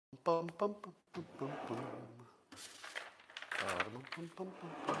Bum, bum, bum, bum, bum, bum. Bum, bum, bum,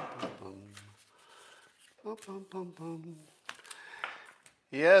 bum, bum, bum. Bum, bum, bum, bum.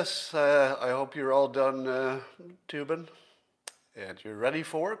 Yes, I hope you're all done tubing and you're ready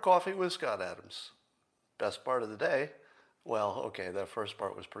for Coffee with Scott Adams. Best part of the day. Well, okay, that first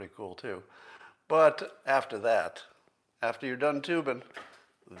part was pretty cool too. But after that, after you're done tubing,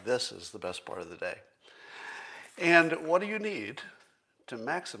 this is the best part of the day. And what do you need to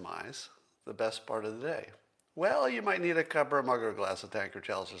maximize the best part of the day? Well, you might need a cup or a mug or a glass, a tank or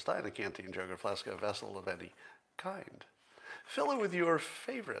chalice or stein, a canteen, jug or flask, a vessel of any kind. Fill it with your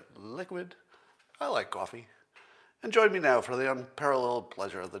favorite liquid. I like coffee. And join me now for the unparalleled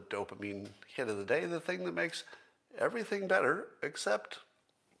pleasure of the dopamine hit of the day, the thing that makes everything better except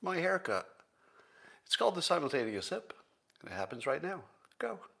my haircut. It's called the simultaneous sip, and it happens right now.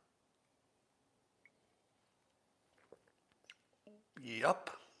 Go. Yup.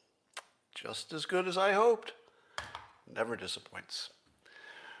 Just as good as I hoped. Never disappoints.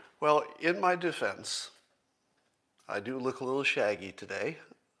 Well, in my defense, I do look a little shaggy today,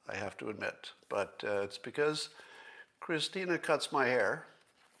 I have to admit, but it's because Christina cuts my hair,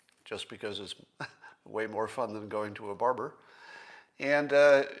 just because it's way more fun than going to a barber. And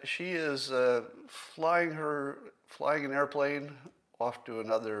she is flying an airplane off to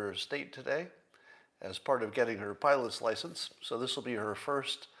another state today as part of getting her pilot's license. So this will be her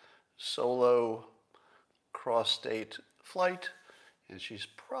first solo cross-state flight, and she's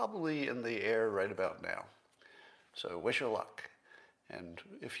probably in the air right about now. So wish her luck. And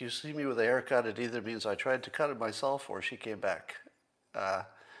if you see me with a haircut, it either means I tried to cut it myself or she came back.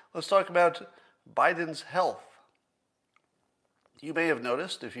 Let's talk about Biden's health. You may have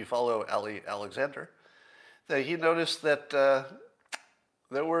noticed, if you follow Ali Alexander, that he noticed that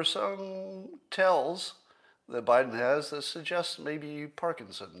there were some tells that Biden has that suggest maybe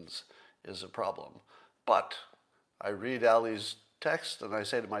Parkinson's is a problem. But I read Ali's text and I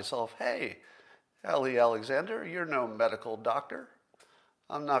say to myself, hey, Ali Alexander, you're no medical doctor.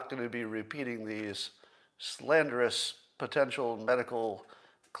 I'm not going to be repeating these slanderous potential medical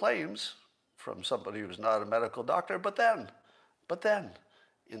claims from somebody who's not a medical doctor. But then,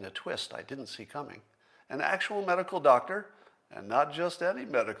 in a twist I didn't see coming, an actual medical doctor, and not just any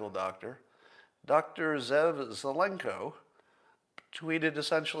medical doctor, Dr. Zev Zelenko, tweeted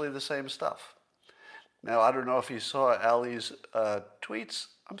essentially the same stuff. Now, I don't know if he saw Ali's tweets.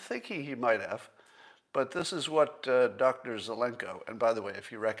 I'm thinking he might have. But this is what Dr. Zelenko, and by the way,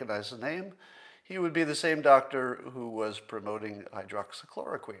 if you recognize the name, he would be the same doctor who was promoting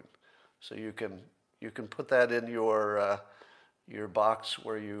hydroxychloroquine. So you can put that in your box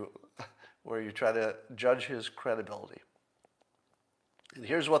where you try to judge his credibility. And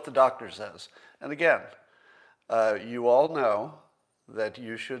here's what the doctor says. And again, you all know that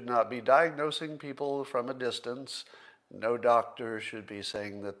you should not be diagnosing people from a distance. No doctor should be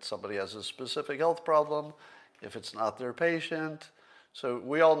saying that somebody has a specific health problem if it's not their patient. So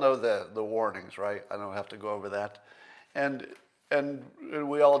we all know the warnings, right? I don't have to go over that. And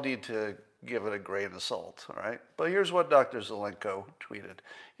we all need to give it a grain of salt, all right? But here's what Dr. Zelenko tweeted.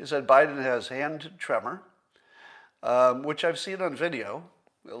 He said, Biden has hand tremor, which I've seen on video.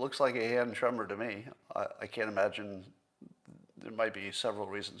 It looks like a hand tremor to me. I can't imagine. There might be several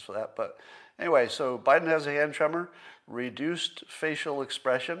reasons for that. But anyway, so Biden has a hand tremor, reduced facial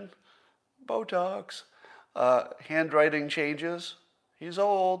expression, Botox, handwriting changes, he's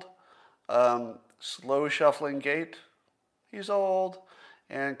old, slow shuffling gait, he's old,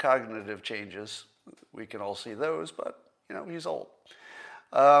 and cognitive changes. We can all see those, but, he's old.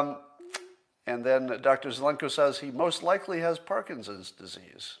 And then Dr. Zelenko says he most likely has Parkinson's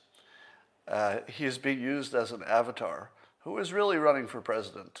disease. He is being used as an avatar. Who is really running for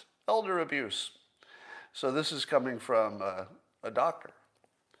president? Elder abuse. So this is coming from a doctor.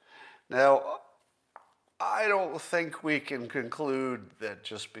 Now, I don't think we can conclude that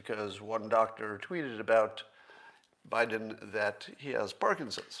just because one doctor tweeted about Biden that he has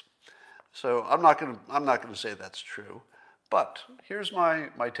Parkinson's. So I'm not going to say that's true. But here's my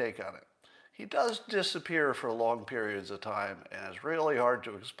take on it. He does disappear for long periods of time, and it's really hard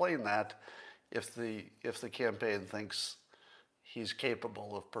to explain that if the campaign thinks he's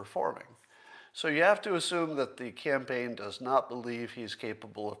capable of performing. So you have to assume that the campaign does not believe he's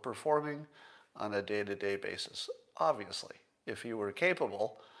capable of performing on a day-to-day basis. Obviously, if he were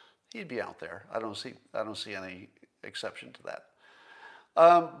capable, he'd be out there. I don't see any exception to that.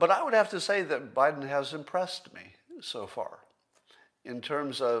 But I would have to say that Biden has impressed me so far in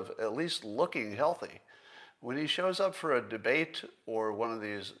terms of at least looking healthy. When he shows up for a debate or one of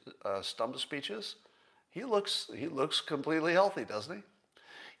these stump speeches, he looks completely healthy, doesn't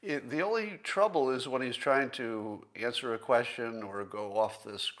he? The only trouble is when he's trying to answer a question or go off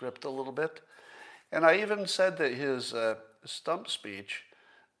the script a little bit. And I even said that his stump speech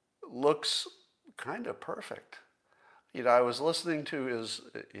looks kind of perfect. I was listening to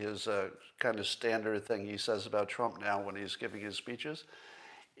his kind of standard thing he says about Trump now when he's giving his speeches.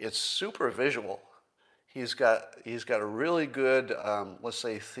 It's super visual. He's got a really good, let's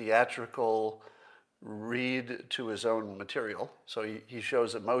say, theatrical read to his own material. So he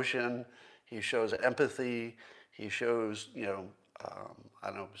shows emotion, he shows empathy, he shows, I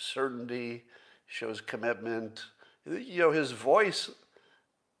don't know, certainty, shows commitment. His voice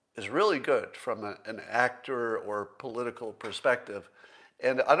is really good from an actor or political perspective.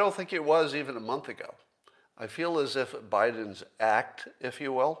 And I don't think it was even a month ago. I feel as if Biden's act, if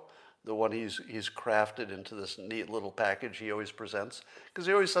you will, the one he's crafted into this neat little package he always presents, because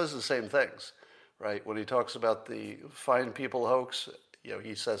he always says the same things, right? When he talks about the fine people hoax,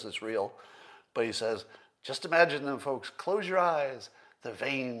 he says it's real, but he says, just imagine them folks, close your eyes, the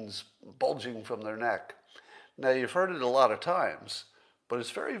veins bulging from their neck. Now, you've heard it a lot of times, but it's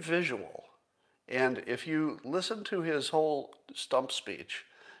very visual. And if you listen to his whole stump speech,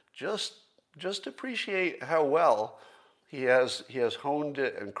 just appreciate how well he has honed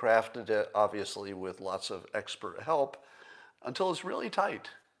it and crafted it, obviously with lots of expert help, until it's really tight.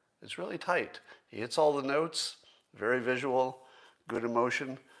 It's really tight. He hits all the notes, very visual, good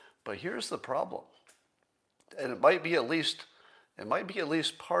emotion. But here's the problem. And it might be at least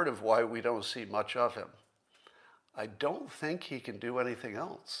part of why we don't see much of him. I don't think he can do anything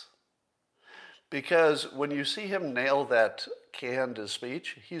else. Because when you see him nail that canned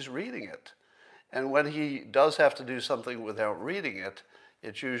speech, he's reading it. And when he does have to do something without reading it,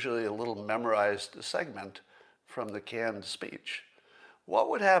 it's usually a little memorized segment from the canned speech. What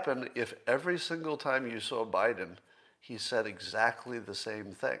would happen if every single time you saw Biden, he said exactly the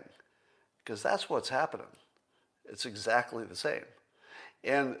same thing? Because that's what's happening. It's exactly the same.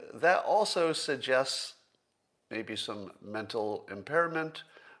 And that also suggests maybe some mental impairment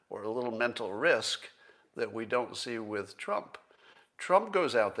or a little mental risk that we don't see with Trump. Trump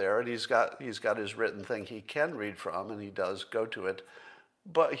goes out there and he's got his written thing he can read from, and he does go to it,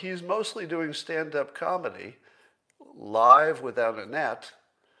 but he's mostly doing stand-up comedy live without a net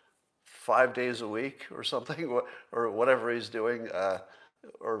 5 days a week or something, or whatever he's doing,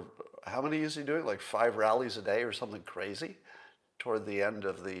 or how many is he doing? Like 5 rallies a day or something crazy toward the end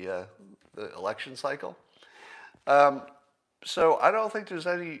of the election cycle. So I don't think there's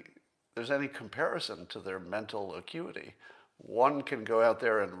any comparison to their mental acuity. One can go out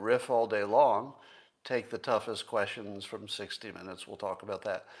there and riff all day long, take the toughest questions from 60 Minutes, we'll talk about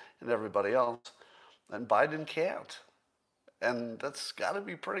that, and everybody else, and Biden can't. And that's got to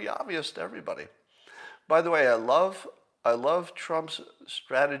be pretty obvious to everybody. By the way, I love Trump's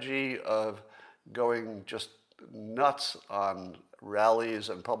strategy of going just nuts on rallies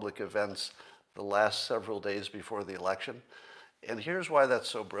and public events the last several days before the election. And here's why that's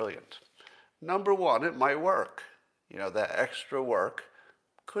so brilliant. Number one, it might work. That extra work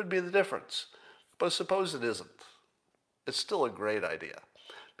could be the difference. But suppose it isn't. It's still a great idea.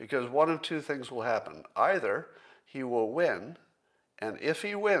 Because one of two things will happen. Either he will win, and if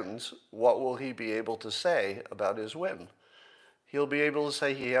he wins, what will he be able to say about his win? He'll be able to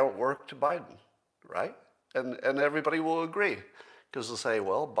say he outworked Biden, right? And everybody will agree. Because they'll say,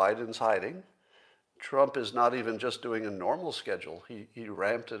 well, Biden's hiding. Trump is not even just doing a normal schedule. He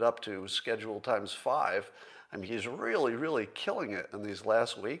ramped it up to schedule times 5. I mean, he's really, really killing it in these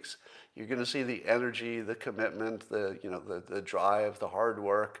last weeks. You're going to see the energy, the commitment, the drive, the hard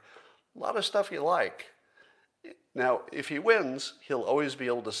work, a lot of stuff you like. Now, if he wins, he'll always be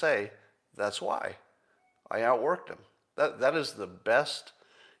able to say, that's why. I outworked him. That is the best.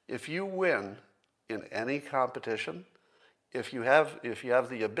 If you win in any competition, if you have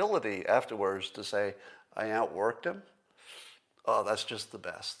the ability afterwards to say, I outworked him, oh, that's just the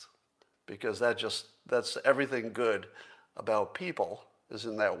best. Because that's everything good about people is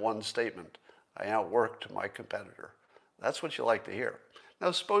in that one statement. I outworked my competitor. That's what you like to hear.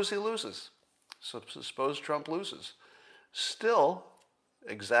 Now, suppose he loses. So suppose Trump loses. Still,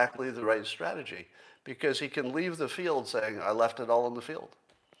 exactly the right strategy, because he can leave the field saying, I left it all in the field.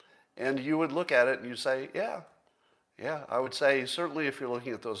 And you would look at it and you say, yeah, I would say certainly if you're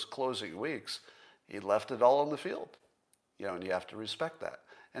looking at those closing weeks, he left it all in the field. And you have to respect that.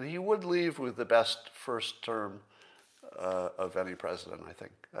 And he would leave with the best first term of any president, I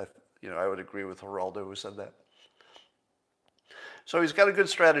think. I would agree with Geraldo who said that. So he's got a good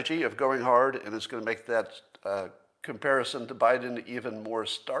strategy of going hard, and it's going to make that comparison to Biden even more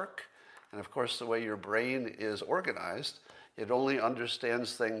stark. And of course, the way your brain is organized, It only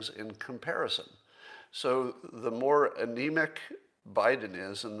understands things in comparison. So the more anemic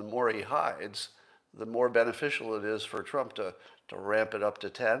Biden is and the more he hides, the more beneficial it is for Trump to ramp it up to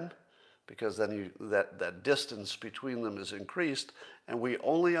 10, because then that distance between them is increased, and we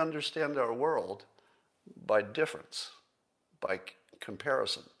only understand our world by difference, by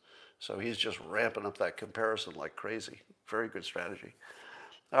comparison. So he's just ramping up that comparison like crazy. Very good strategy.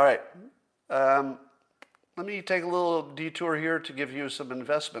 All right. Let me take a little detour here to give you some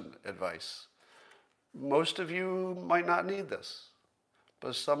investment advice. Most of you might not need this,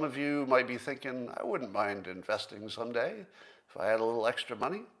 but some of you might be thinking, I wouldn't mind investing someday if I had a little extra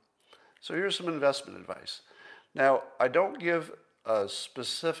money. So here's some investment advice. Now, I don't give a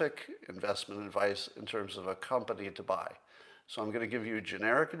specific investment advice in terms of a company to buy. So I'm going to give you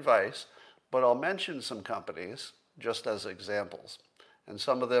generic advice, but I'll mention some companies just as examples. And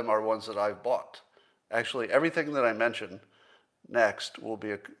some of them are ones that I've bought. Actually, everything that I mention next will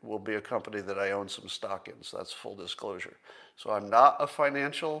be a company that I own some stock in. So that's full disclosure. So I'm not a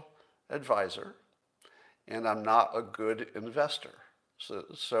financial advisor, and I'm not a good investor.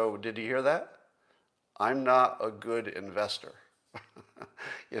 So did you hear that? I'm not a good investor.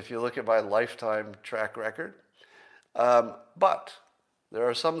 If you look at my lifetime track record. But there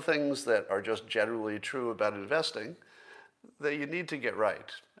are some things that are just generally true about investing that you need to get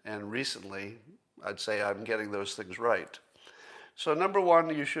right. And recently, I'd say I'm getting those things right. So number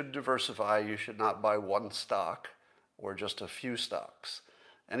one, you should diversify. You should not buy one stock or just a few stocks.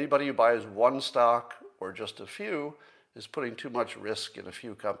 Anybody who buys one stock or just a few is putting too much risk in a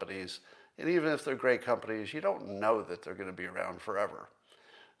few companies. And even if they're great companies, you don't know that they're going to be around forever.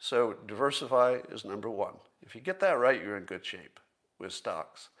 So diversify is number one. If you get that right, you're in good shape with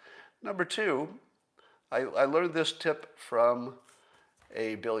stocks. Number two, I learned this tip from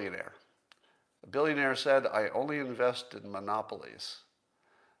a billionaire. A billionaire said, I only invest in monopolies.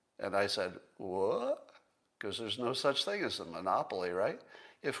 And I said, what? Because there's no such thing as a monopoly, right?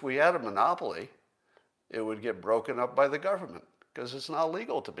 If we had a monopoly, it would get broken up by the government because it's not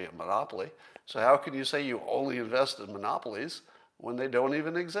legal to be a monopoly. So how can you say you only invest in monopolies when they don't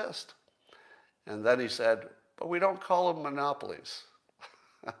even exist? And then he said, but we don't call them monopolies.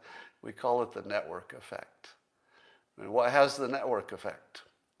 We call it the network effect. And what has the network effect?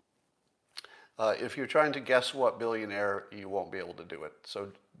 If you're trying to guess what billionaire, you won't be able to do it. So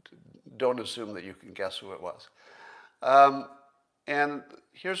don't assume that you can guess who it was. And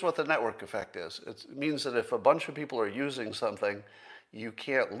here's what the network effect is. It means that if a bunch of people are using something, you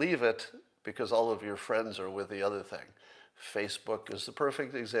can't leave it because all of your friends are with the other thing. Facebook is the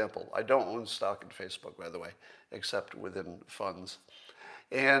perfect example. I don't own stock in Facebook, by the way, except within funds.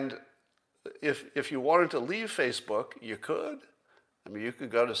 And if you wanted to leave Facebook, you could. I mean, you could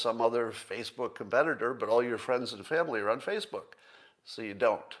go to some other Facebook competitor, but all your friends and family are on Facebook. So you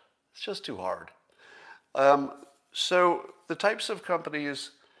don't. It's just too hard. So the types of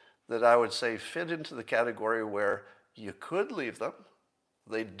companies that I would say fit into the category where you could leave them,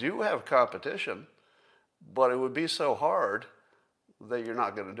 they do have competition, but it would be so hard that you're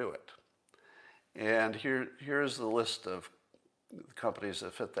not going to do it. And here's the list of companies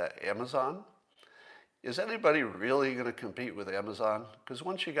that fit that. Amazon. Is anybody really going to compete with Amazon? Because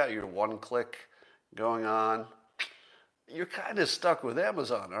once you got your one click going on, you're kind of stuck with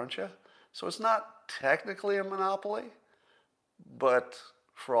Amazon, aren't you? So it's not technically a monopoly, but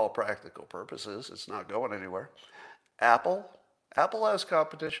for all practical purposes, it's not going anywhere. Apple has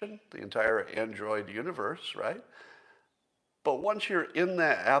competition, the entire Android universe, right? But once you're in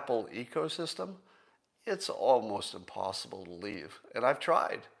that Apple ecosystem, it's almost impossible to leave. And I've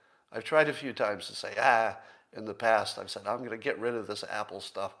tried a few times to say, in the past, I've said, I'm going to get rid of this Apple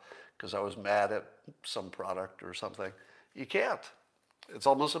stuff because I was mad at some product or something. You can't. It's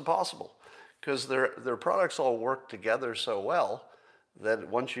almost impossible because their products all work together so well that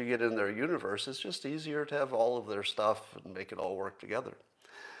once you get in their universe, it's just easier to have all of their stuff and make it all work together.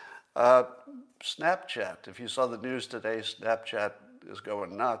 Snapchat. If you saw the news today, Snapchat is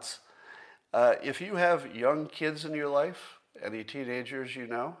going nuts. If you have young kids in your life, any teenagers you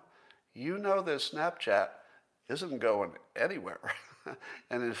know that Snapchat isn't going anywhere.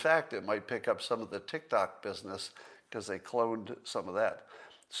 And in fact, it might pick up some of the TikTok business because they cloned some of that.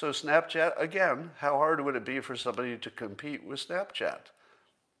 So Snapchat, again, how hard would it be for somebody to compete with Snapchat?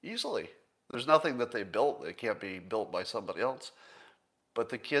 Easily. There's nothing that they built that can't be built by somebody else. But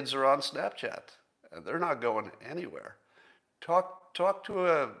the kids are on Snapchat, and they're not going anywhere. Talk to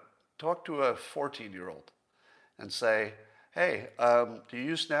a 14-year-old and say, hey, do you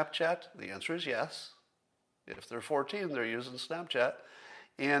use Snapchat? The answer is yes. If they're 14, they're using Snapchat.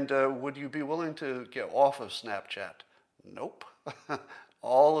 And would you be willing to get off of Snapchat? Nope.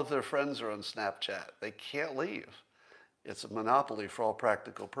 All of their friends are on Snapchat. They can't leave. It's a monopoly for all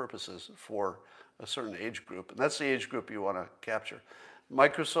practical purposes for a certain age group. And that's the age group you want to capture.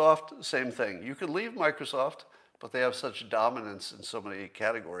 Microsoft, same thing. You could leave Microsoft, but they have such dominance in so many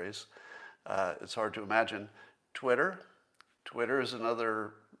categories. It's hard to imagine. Twitter is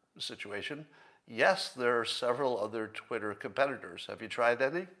another situation. Yes, there are several other Twitter competitors. Have you tried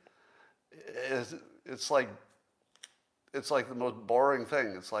any? It's like the most boring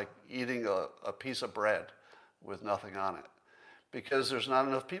thing. It's like eating a piece of bread with nothing on it, because there's not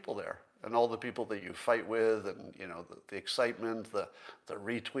enough people there. And all the people that you fight with, and the excitement, the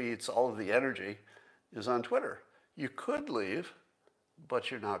retweets, all of the energy is on Twitter. You could leave,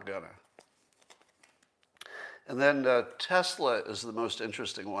 but you're not gonna. And then Tesla is the most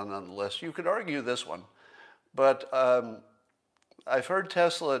interesting one on the list. You could argue this one, but I've heard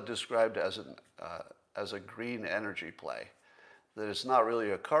Tesla described as a green energy play. That it's not really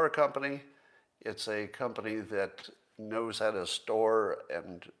a car company. It's a company that knows how to store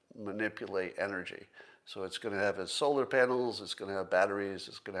and manipulate energy. So it's going to have its solar panels, it's going to have batteries,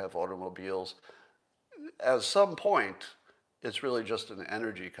 it's going to have automobiles. At some point, it's really just an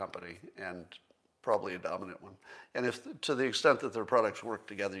energy company, and probably a dominant one. And if, to the extent that their products work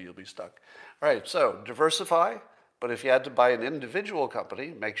together, you'll be stuck. All right, so diversify, but if you had to buy an individual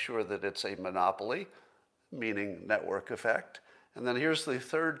company, make sure that it's a monopoly, meaning network effect. And then here's the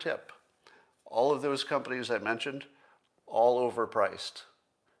third tip. All of those companies I mentioned, all overpriced,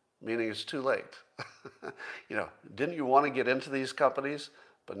 meaning it's too late. Didn't you want to get into these companies,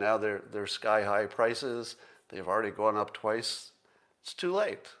 but now they're sky-high prices, they've already gone up twice, it's too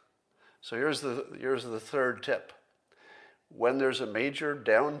late. So here's the third tip. When there's a major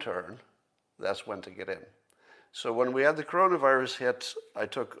downturn, that's when to get in. So when we had the coronavirus hit, I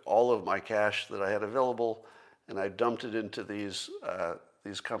took all of my cash that I had available and I dumped it into these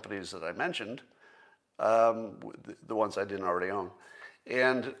companies that I mentioned, the ones I didn't already own.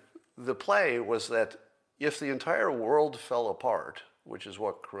 And the play was that if the entire world fell apart, which is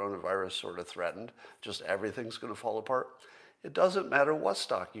what coronavirus sort of threatened, just everything's going to fall apart, it doesn't matter what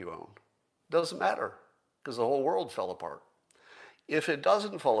stock you own. It doesn't matter, because the whole world fell apart. If it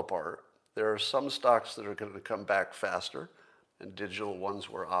doesn't fall apart, there are some stocks that are going to come back faster, and digital ones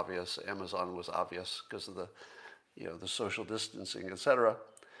were obvious. Amazon was obvious because of the social distancing, etc.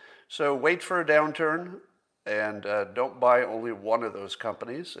 So wait for a downturn, and don't buy only one of those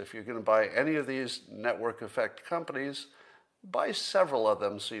companies. If you're going to buy any of these network effect companies, buy several of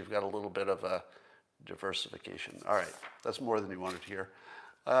them so you've got a little bit of a diversification. All right, that's more than you wanted to hear.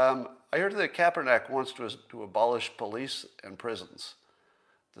 I heard that Kaepernick wants to abolish police and prisons.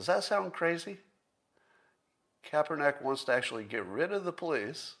 Does that sound crazy? Kaepernick wants to actually get rid of the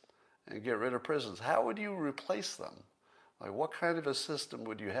police and get rid of prisons. How would you replace them? Like, what kind of a system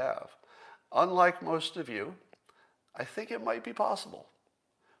would you have? Unlike most of you, I think it might be possible,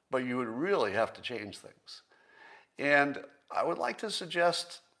 but you would really have to change things. And I would like to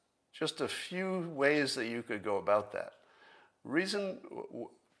suggest just a few ways that you could go about that.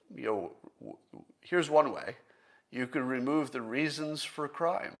 Here's one way. You could remove the reasons for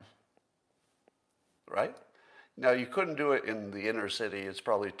crime, right? Now, you couldn't do it in the inner city. It's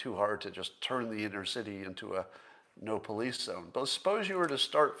probably too hard to just turn the inner city into a no police zone. But suppose you were to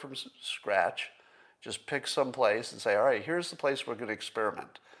start from scratch, just pick some place and say, all right, here's the place we're going to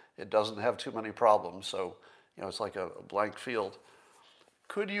experiment. It doesn't have too many problems, so it's like a blank field.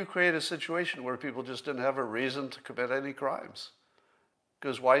 Could you create a situation where people just didn't have a reason to commit any crimes?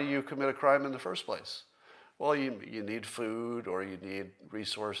 Because why do you commit a crime in the first place? Well, you need food, or you need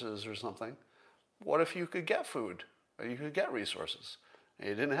resources or something. What if you could get food, or you could get resources, and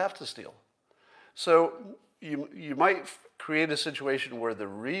you didn't have to steal? So you might create a situation where the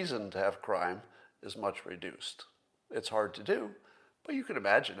reason to have crime is much reduced. It's hard to do, but you can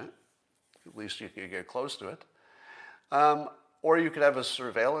imagine it. At least you could get close to it. Or you could have a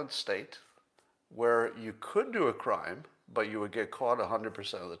surveillance state where you could do a crime, but you would get caught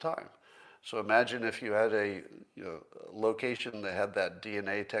 100% of the time. So imagine if you had a location that had that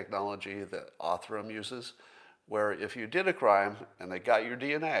DNA technology that Othram uses, where if you did a crime and they got your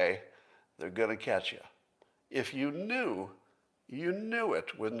DNA, they're going to catch you. If you knew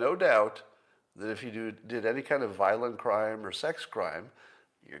it with no doubt that if you did any kind of violent crime or sex crime,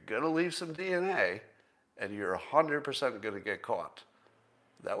 you're going to leave some DNA and you're 100% going to get caught.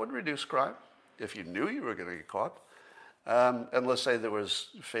 That would reduce crime if you knew you were going to get caught. And let's say there was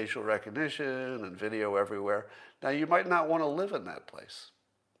facial recognition and video everywhere. Now, you might not want to live in that place.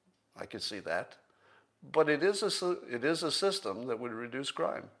 I could see that. But it is a system that would reduce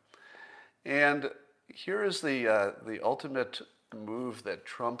crime. And, here is the ultimate move that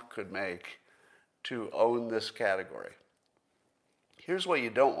Trump could make to own this category. Here's what you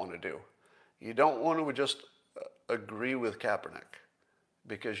don't want to do. You don't want to just agree with Kaepernick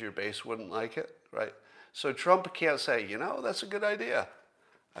because your base wouldn't like it, right? So Trump can't say, that's a good idea.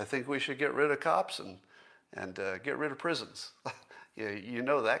 I think we should get rid of cops and get rid of prisons. You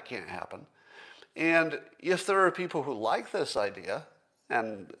know that can't happen. And if there are people who like this idea,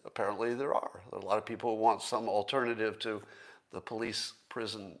 and apparently there are a lot of people who want some alternative to the police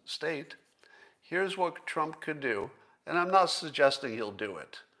prison state, here's what Trump could do. And I'm not suggesting he'll do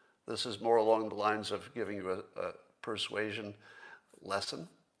it. This is more along the lines of giving you a persuasion lesson.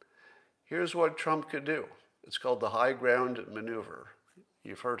 Here's what Trump could do. It's called the high ground maneuver.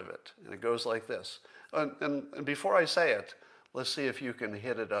 You've heard of it. And it goes like this. And before I say it, let's see if you can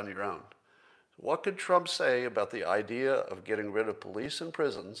hit it on your own. What could Trump say about the idea of getting rid of police and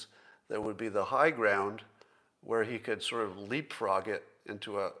prisons that would be the high ground where he could sort of leapfrog it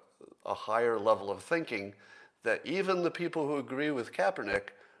into a higher level of thinking that even the people who agree with Kaepernick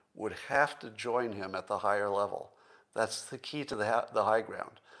would have to join him at the higher level? That's the key to the high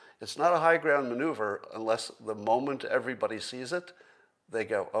ground. It's not a high ground maneuver unless the moment everybody sees it, they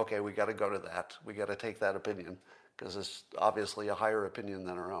go, okay, we got to go to that. We got to take that opinion because it's obviously a higher opinion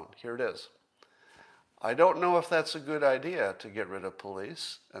than our own. Here it is. I don't know if that's a good idea to get rid of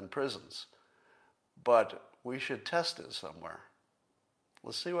police and prisons, but we should test it somewhere.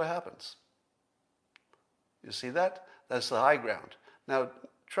 Let's see what happens. You see that? That's the high ground. Now,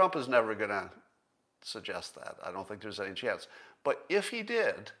 Trump is never going to suggest that. I don't think there's any chance. But if he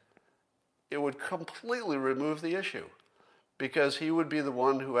did, it would completely remove the issue because he would be the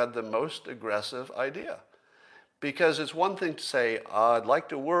one who had the most aggressive idea. Because it's one thing to say, I'd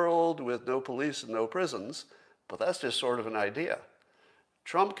like a world with no police and no prisons, but that's just sort of an idea.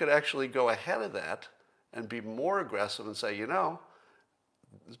 Trump could actually go ahead of that and be more aggressive and say,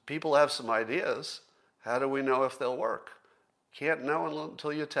 people have some ideas. How do we know if they'll work? Can't know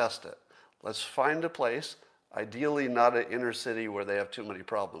until you test it. Let's find a place, ideally not an inner city where they have too many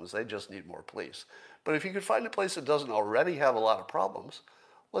problems. They just need more police. But if you could find a place that doesn't already have a lot of problems,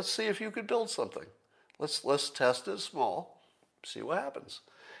 let's see if you could build something. Let's test it small, see what happens.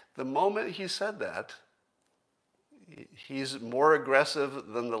 The moment he said that, he's more aggressive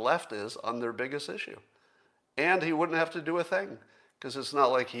than the left is on their biggest issue. And he wouldn't have to do a thing because it's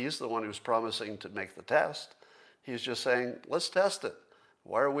not like he's the one who's promising to make the test. He's just saying, let's test it.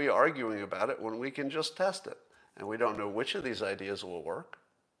 Why are we arguing about it when we can just test it? And we don't know which of these ideas will work.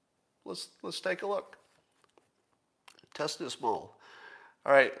 Let's take a look. Test it small.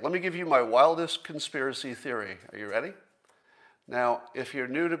 All right, let me give you my wildest conspiracy theory. Are you ready? Now, if you're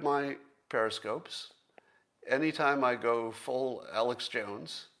new to my Periscopes, anytime I go full Alex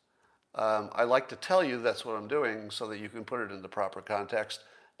Jones, I like to tell you that's what I'm doing so that you can put it in the proper context,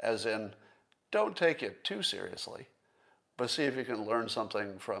 as in, don't take it too seriously, but see if you can learn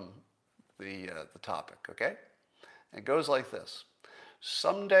something from the topic, okay? It goes like this.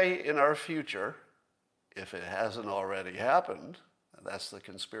 Someday in our future, if it hasn't already happened, that's the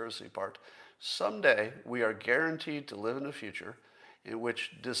conspiracy part, someday we are guaranteed to live in a future in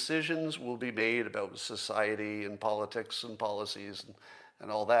which decisions will be made about society and politics and policies and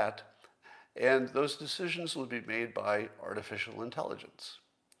all that. And those decisions will be made by artificial intelligence.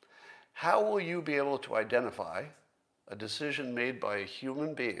 How will you be able to identify a decision made by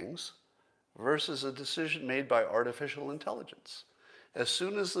human beings versus a decision made by artificial intelligence? As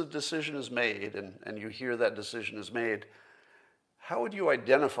soon as the decision is made and you hear that decision is made, how would you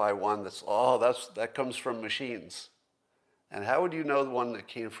identify one that comes from machines? And how would you know the one that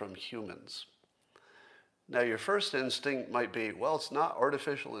came from humans? Now, your first instinct might be, well, it's not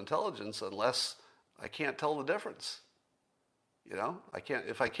artificial intelligence unless I can't tell the difference.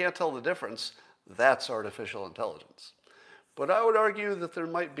 If I can't tell the difference, that's artificial intelligence. But I would argue that there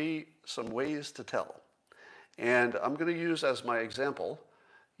might be some ways to tell. And I'm going to use as my example,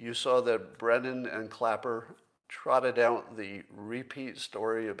 you saw that Brennan and Clapper trotted out the repeat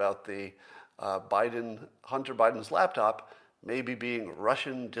story about the Hunter Biden's laptop maybe being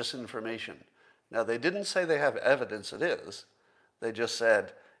Russian disinformation. Now, they didn't say they have evidence it is. They just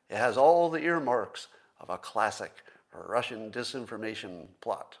said it has all the earmarks of a classic Russian disinformation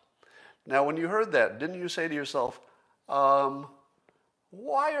plot. Now, when you heard that, didn't you say to yourself,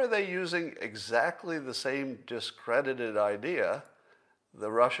 why are they using exactly the same discredited idea,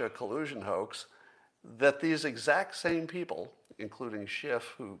 the Russia collusion hoax, that these exact same people, including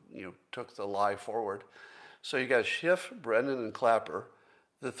Schiff, who took the lie forward. So you got Schiff, Brennan, and Clapper,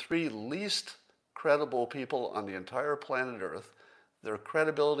 the three least credible people on the entire planet Earth. Their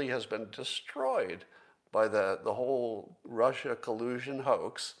credibility has been destroyed by the whole Russia collusion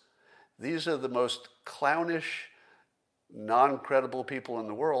hoax. These are the most clownish, non-credible people in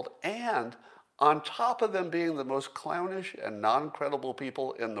the world. And on top of them being the most clownish and non-credible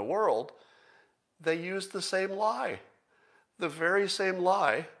people in the world, they used the same lie, the very same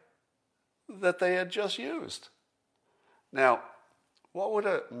lie that they had just used. Now, what would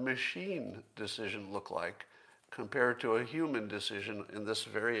a machine decision look like compared to a human decision in this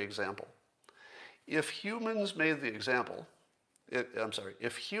very example? If humans made the example,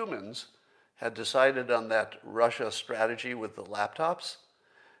 if humans had decided on that Russia strategy with the laptops,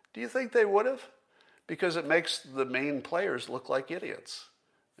 do you think they would have? Because it makes the main players look like idiots.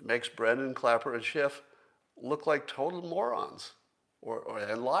 It makes Brennan, Clapper, and Schiff look like total morons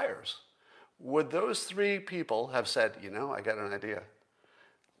and liars. Would those three people have said, I got an idea.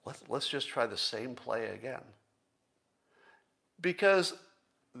 Let's just try the same play again? Because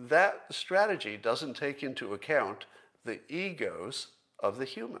that strategy doesn't take into account the egos of the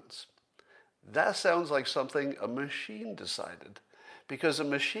humans. That sounds like something a machine decided, because a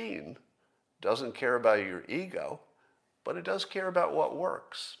machine doesn't care about your ego, but it does care about what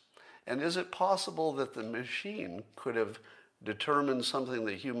works. And is it possible that the machine could have determined something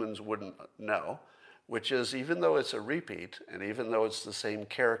that humans wouldn't know, which is, even though it's a repeat and even though it's the same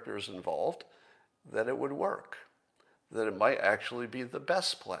characters involved, that it would work, that it might actually be the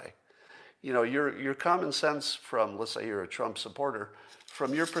best play? Your common sense from, let's say you're a Trump supporter,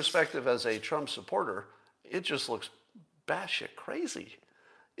 from your perspective as a Trump supporter, it just looks batshit crazy.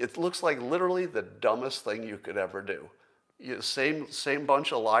 It looks like literally the dumbest thing you could ever do. Same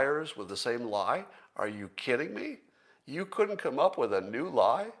bunch of liars with the same lie? Are you kidding me? You couldn't come up with a new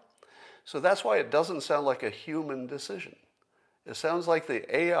lie? So that's why it doesn't sound like a human decision. It sounds like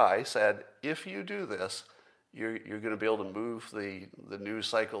the AI said, if you do this, you're going to be able to move the news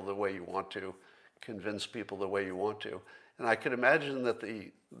cycle the way you want to, convince people the way you want to. And I could imagine that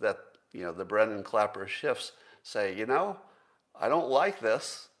the Brennan, Clapper, Schiffs say, I don't like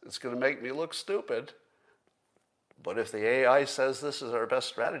this. It's going to make me look stupid. But if the AI says this is our best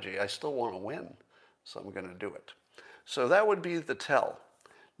strategy, I still want to win. So I'm going to do it. So that would be the tell.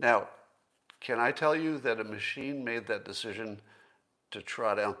 Now, can I tell you that a machine made that decision to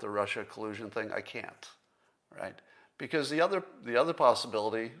trot out the Russia collusion thing? I can't, right? Because the other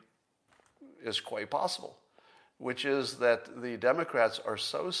possibility is quite possible, which is that the Democrats are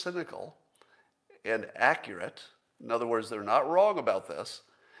so cynical and accurate, in other words, they're not wrong about this,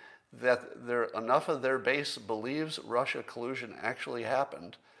 that enough of their base believes Russia collusion actually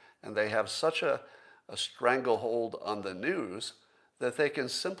happened, and they have such a stranglehold on the news that they can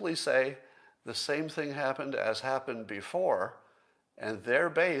simply say the same thing happened as happened before, and their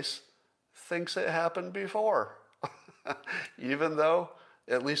base thinks it happened before, even though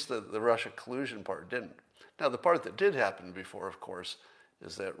at least the Russia collusion part didn't. Now, the part that did happen before, of course,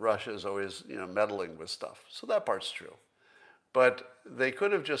 is that Russia is always meddling with stuff. So that part's true. But they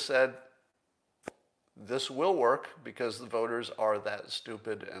could have just said, this will work because the voters are that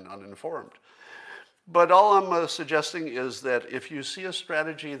stupid and uninformed. But all I'm suggesting is that if you see a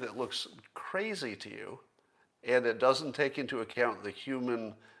strategy that looks crazy to you and it doesn't take into account the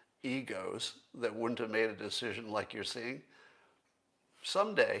human egos that wouldn't have made a decision like you're seeing,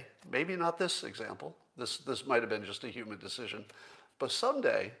 someday, maybe not this example, this might have been just a human decision, but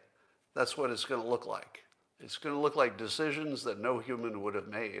someday that's what it's going to look like. It's going to look like decisions that no human would have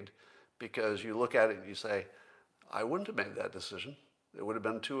made, because you look at it and you say, I wouldn't have made that decision. It would have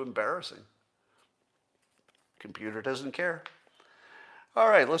been too embarrassing. Computer doesn't care. All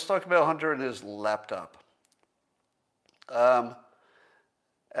right, let's talk about Hunter and his laptop.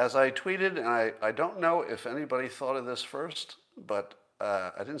 As I tweeted, and I don't know if anybody thought of this first, but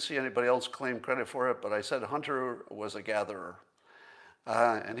I didn't see anybody else claim credit for it, but I said Hunter was a gatherer.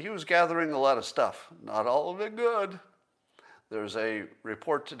 And he was gathering a lot of stuff, not all of it good. There's a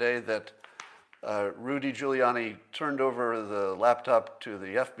report today that Rudy Giuliani turned over the laptop to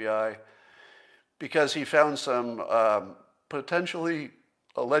the FBI because he found some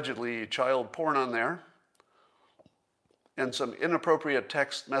allegedly child porn on there and some inappropriate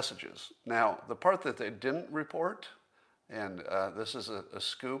text messages. Now, the part that they didn't report, and this is a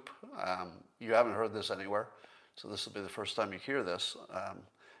scoop, you haven't heard this anywhere, so this will be the first time you hear this.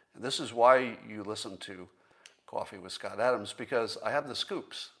 And this is why you listen to Coffee with Scott Adams, because I have the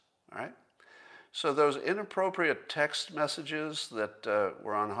scoops, all right? So those inappropriate text messages that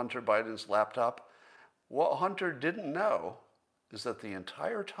were on Hunter Biden's laptop, what Hunter didn't know is that the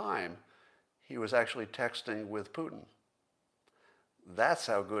entire time he was actually texting with Putin. That's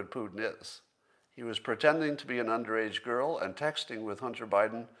how good Putin is. He was pretending to be an underage girl and texting with Hunter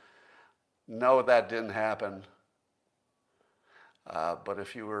Biden no, that didn't happen. But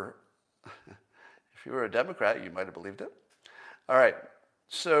if you were a Democrat, you might have believed it. All right.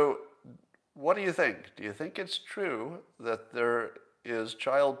 So what do you think? Do you think it's true that there is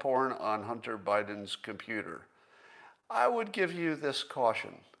child porn on Hunter Biden's computer? I would give you this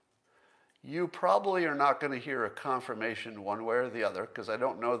caution. You probably are not going to hear a confirmation one way or the other, because I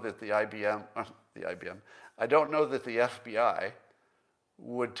don't know that I don't know that the FBI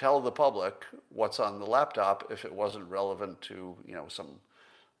would tell the public what's on the laptop if it wasn't relevant to,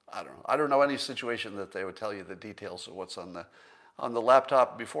 I don't know. I don't know any situation that they would tell you the details of what's on the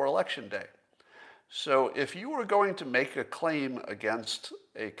laptop before Election Day. So if you were going to make a claim against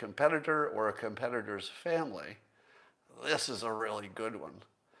a competitor or a competitor's family, this is a really good one,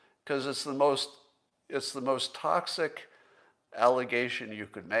 because it's the most toxic allegation you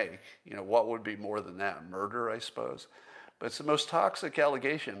could make. What would be more than that? Murder, I suppose. But it's the most toxic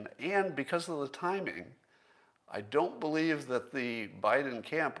allegation, and because of the timing, I don't believe that the Biden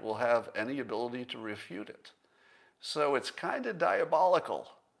camp will have any ability to refute it. So it's kind of diabolical,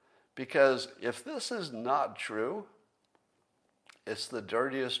 because if this is not true, it's the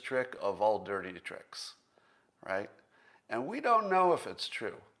dirtiest trick of all dirty tricks, right? And we don't know if it's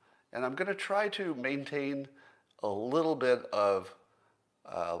true. And I'm going to try to maintain a little bit of,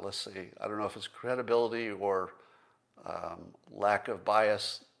 let's see, I don't know if it's credibility or lack of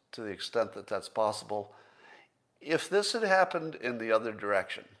bias to the extent that that's possible. If this had happened in the other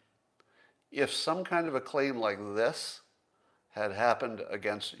direction, if some kind of a claim like this had happened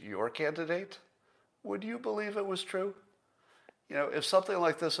against your candidate, would you believe it was true? If something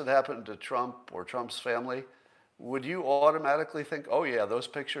like this had happened to Trump or Trump's family, would you automatically think, oh yeah, those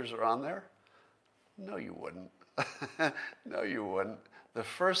pictures are on there? No, you wouldn't. No, you wouldn't. The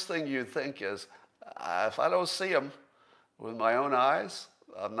first thing you'd think is, if I don't see them with my own eyes,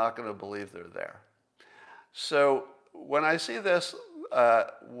 I'm not going to believe they're there. So when I see this,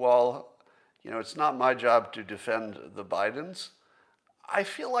 while it's not my job to defend the Bidens, I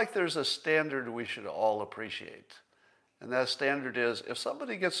feel like there's a standard we should all appreciate. And that standard is, if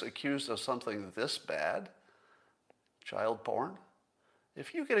somebody gets accused of something this bad, child porn,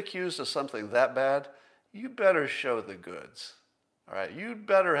 if you get accused of something that bad, you better show the goods. All right, you'd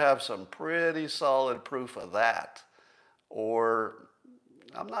better have some pretty solid proof of that, or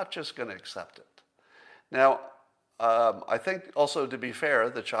I'm not just going to accept it. Now, I think also, to be fair,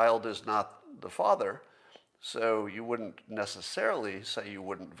 the child is not the father, so you wouldn't necessarily say you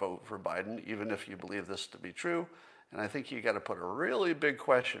wouldn't vote for Biden, even if you believe this to be true. And I think you got to put a really big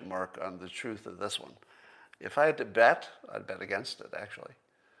question mark on the truth of this one. If I had to bet, I'd bet against it, actually.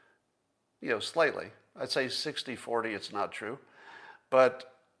 Slightly. I'd say 60-40, it's not true.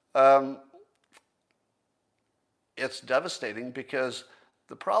 But it's devastating, because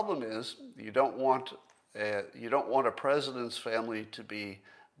the problem is you don't want a president's family to be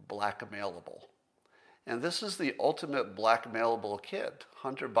blackmailable. And this is the ultimate blackmailable kid.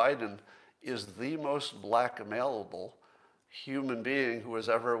 Hunter Biden is the most blackmailable human being who has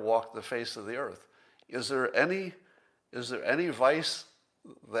ever walked the face of the earth. Is there any vice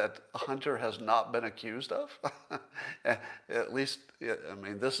that Hunter has not been accused of? At least,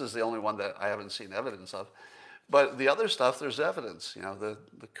 this is the only one that I haven't seen evidence of. But the other stuff, there's evidence. The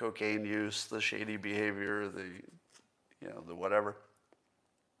cocaine use, the shady behavior, the whatever.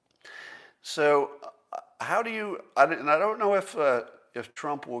 So how do you? And I don't know if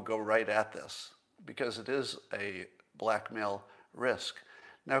Trump will go right at this, because it is a blackmail risk.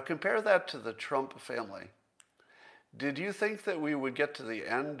 Now compare that to the Trump family. Did you think that we would get to the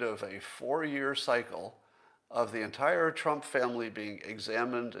end of a 4-year cycle of the entire Trump family being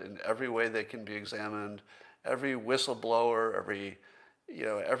examined in every way they can be examined, every whistleblower,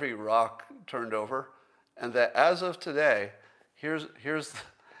 every rock turned over, and that as of today, here's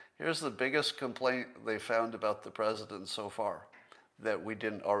the biggest complaint they found about the president so far that we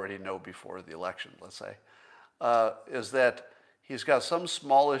didn't already know before the election, let's say, is that he's got some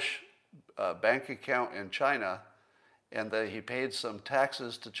smallish bank account in China, and that he paid some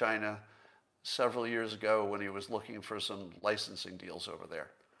taxes to China several years ago when he was looking for some licensing deals over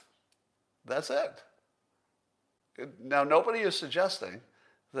there. That's it. Now, nobody is suggesting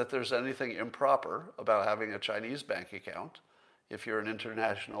that there's anything improper about having a Chinese bank account. If you're an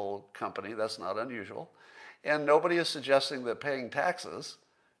international company, that's not unusual. And nobody is suggesting that paying taxes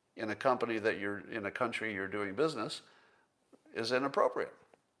in a company that you're in a country you're doing business is inappropriate.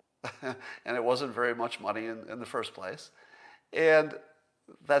 And it wasn't very much money in the first place. And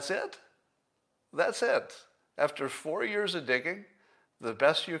that's it. That's it. After 4 years of digging, the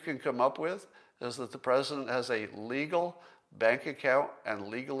best you can come up with is that the president has a legal bank account, and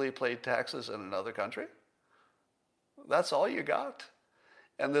legally paid taxes in another country? That's all you got?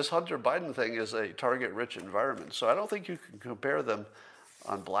 And this Hunter Biden thing is a target-rich environment. So I don't think you can compare them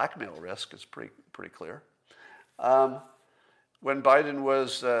on blackmail risk. It's pretty clear. When Biden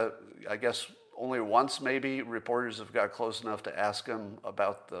was, I guess, only once maybe, reporters have got close enough to ask him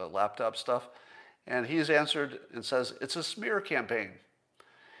about the laptop stuff. And he's answered and says, it's a smear campaign.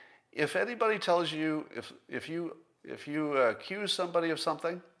 If anybody tells you, if you accuse somebody of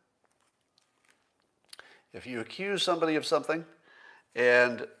something,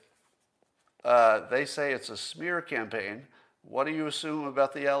 and they say it's a smear campaign, what do you assume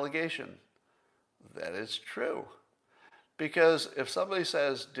about the allegation? That it's true. Because if somebody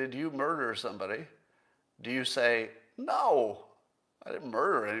says, did you murder somebody? Do you say, no, I didn't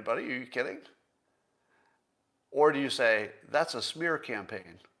murder anybody. Are you kidding? Or do you say, that's a smear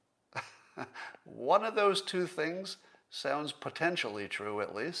campaign? One of those two things sounds potentially true,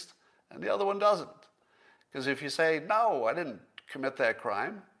 at least, and the other one doesn't. Because if you say, no, I didn't commit that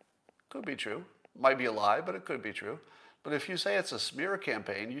crime, could be true. Might be a lie, but it could be true. But if you say it's a smear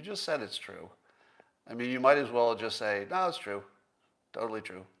campaign, you just said it's true. I mean, you might as well just say, no, it's true. Totally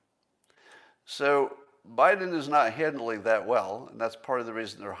true. So Biden is not handling that well, and that's part of the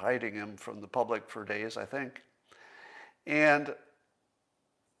reason they're hiding him from the public for days, I think. And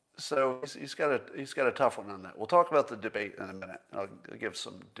so he's got a tough one on that. We'll talk about the debate in a minute. I'll give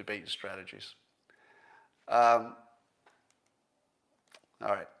some debate strategies. All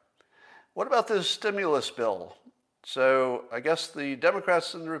right. What about this stimulus bill? So I guess the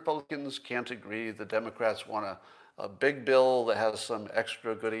Democrats and the Republicans can't agree. The Democrats want a big bill that has some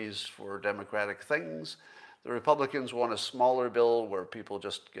extra goodies for Democratic things. The Republicans want a smaller bill where people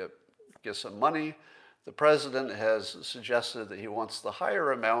just get some money. The president has suggested that he wants the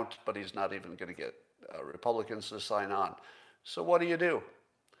higher amount, but he's not even going to get Republicans to sign on. So what do?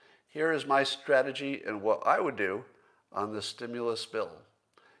 Here is my strategy and what I would do on the stimulus bill.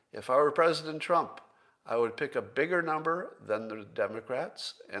 If I were President Trump, I would pick a bigger number than the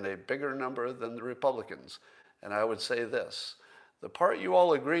Democrats and a bigger number than the Republicans. And I would say this: the part you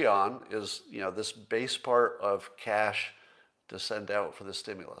all agree on is, this base part of cash to send out for the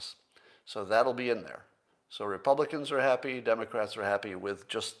stimulus. So that'll be in there. So Republicans are happy, Democrats are happy with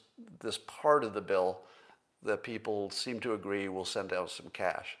just this part of the bill that people seem to agree will send out some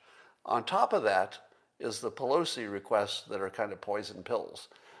cash. On top of that is the Pelosi requests that are kind of poison pills.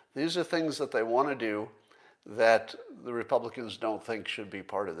 These are things that they want to do that the Republicans don't think should be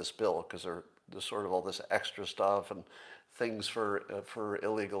part of this bill because there's sort of all this extra stuff and things for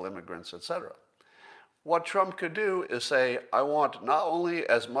illegal immigrants, etc. What Trump could do is say, I want not only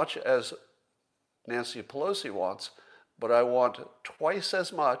as much as Nancy Pelosi wants, but I want twice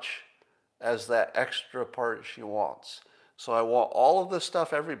as much as that extra part she wants. So I want all of the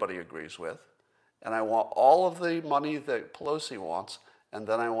stuff everybody agrees with, and I want all of the money that Pelosi wants, and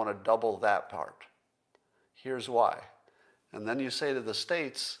then I want to double that part. Here's why. And then you say to the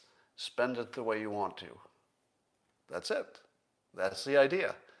states, spend it the way you want to. That's it. That's the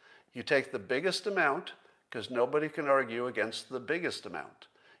idea. You take the biggest amount, because nobody can argue against the biggest amount.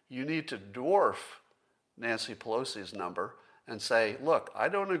 You need to dwarf Nancy Pelosi's number and say, look, I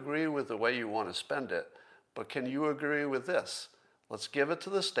don't agree with the way you want to spend it, but can you agree with this? Let's give it to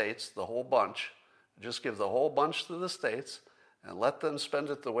the states, the whole bunch. Just give the whole bunch to the states and let them spend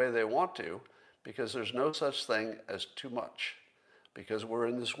it the way they want to, because there's no such thing as too much. Because we're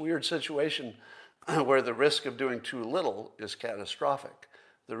in this weird situation where the risk of doing too little is catastrophic.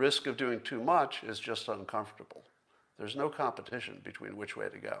 The risk of doing too much is just uncomfortable. There's no competition between which way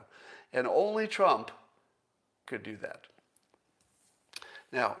to go. And only Trump could do that.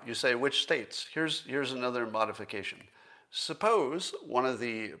 Now, you say, which states? Here's another modification. Suppose one of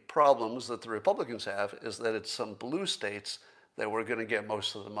the problems that the Republicans have is that it's some blue states that were going to get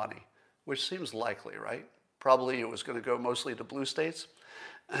most of the money, which seems likely, right? Probably it was going to go mostly to blue states.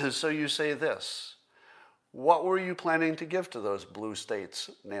 So you say this: what were you planning to give to those blue states,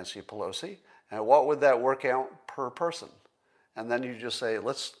 Nancy Pelosi? And what would that work out per person? And then you just say,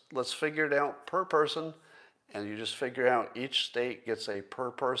 let's figure it out per person. And you just figure out each state gets a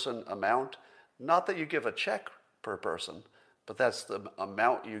per person amount. Not that you give a check per person, but that's the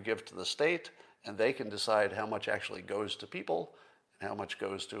amount you give to the state, and they can decide how much actually goes to people and how much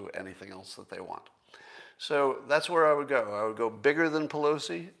goes to anything else that they want. So that's where I would go. I would go bigger than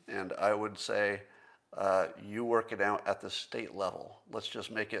Pelosi, and I would say, you work it out at the state level. Let's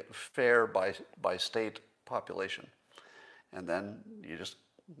just make it fair by state population. And then you just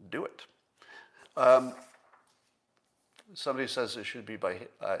do it. Somebody says it should be by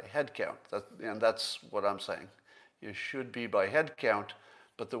head count, and that's what I'm saying. you should be by head count,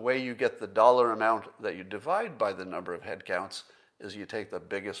 but the way you get the dollar amount that you divide by the number of head counts is you take the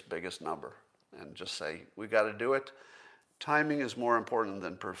biggest number and just say, we got to do it. Timing is more important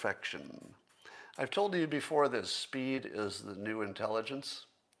than perfection. I've told you before that speed is the new intelligence.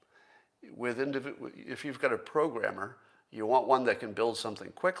 If you've got a programmer, you want one that can build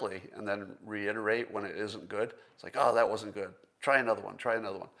something quickly and then reiterate when it isn't good. It's like, oh, that wasn't good. Try another one, try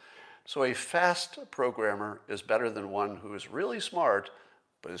another one. So a fast programmer is better than one who is really smart,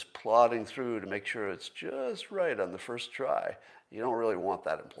 but is plodding through to make sure it's just right on the first try. You don't really want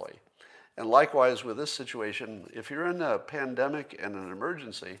that employee. And likewise with this situation, if you're in a pandemic and an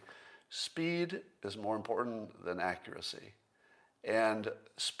emergency, speed is more important than accuracy. And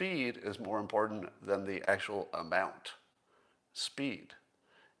speed is more important than the actual amount. Speed.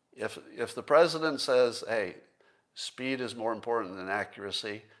 If the president says, hey, speed is more important than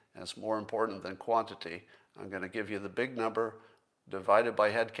accuracy, and it's more important than quantity, I'm going to give you the big number divided by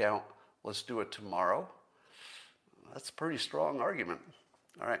head count. Let's do it tomorrow. That's a pretty strong argument.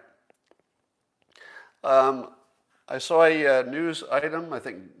 All right. I saw a news item, I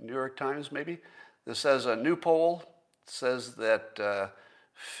think New York Times maybe, that says a new poll says that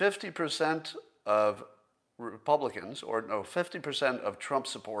 50% of Republicans, or no, 50% of Trump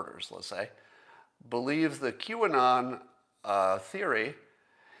supporters, let's say, believe the QAnon theory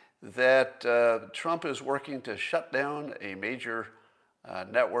that Trump is working to shut down a major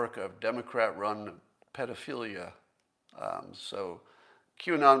network of Democrat-run pedophilia. So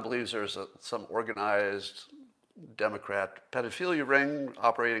QAnon believes there's some organized Democrat pedophilia ring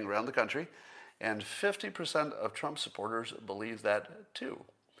operating around the country, and 50% of Trump supporters believe that too.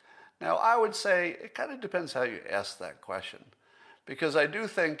 Now, I would say it kind of depends how you ask that question, because I do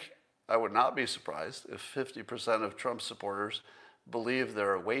think I would not be surprised if 50% of Trump supporters believe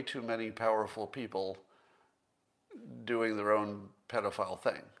there are way too many powerful people doing their own pedophile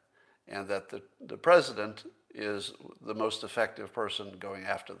thing, and that the president is the most effective person going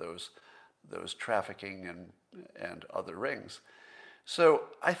after those trafficking and other rings. So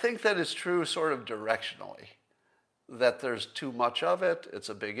I think that it's true sort of directionally, that there's too much of it, it's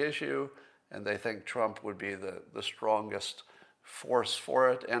a big issue, and they think Trump would be the strongest force for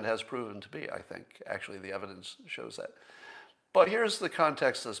it, and has proven to be, I think. Actually, the evidence shows that. But here's the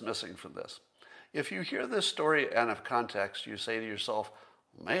context that's missing from this. If you hear this story out of context, you say to yourself,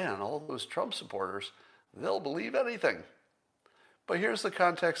 man, all those Trump supporters, they'll believe anything. But here's the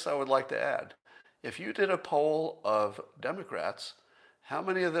context I would like to add. If you did a poll of Democrats, how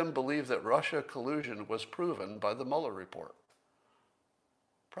many of them believe that Russia collusion was proven by the Mueller report?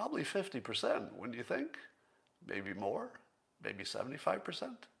 Probably 50%, wouldn't you think? Maybe more, maybe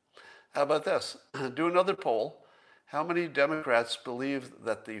 75%. How about this? Do another poll. How many Democrats believe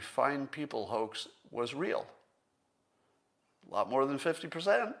that the Fine People hoax was real? A lot more than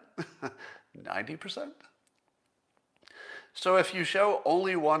 50%, 90%. So if you show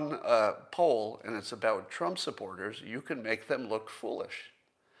only one poll and it's about Trump supporters, you can make them look foolish.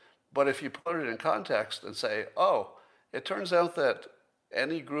 But if you put it in context and say, oh, it turns out that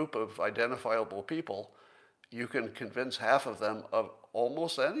any group of identifiable people, you can convince half of them of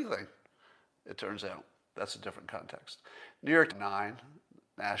almost anything, it turns out. That's a different context. New York 9,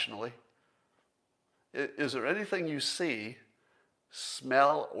 nationally. Is there anything you see,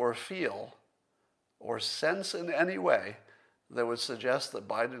 smell, or feel, or sense in any way that would suggest that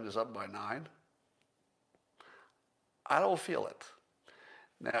Biden is up by 9? I don't feel it.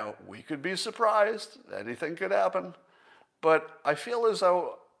 Now, we could be surprised. Anything could happen. But I feel as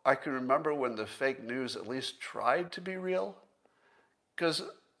though I can remember when the fake news at least tried to be real. Because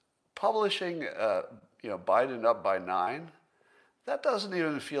publishing, Biden up by 9, that doesn't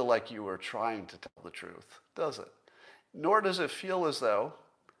even feel like you were trying to tell the truth, does it? Nor does it feel as though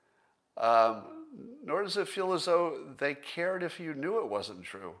they cared if you knew it wasn't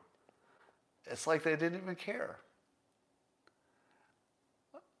true. It's like they didn't even care.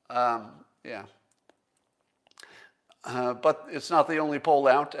 But it's not the only poll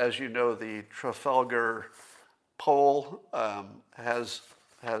out. As you know, the Trafalgar poll has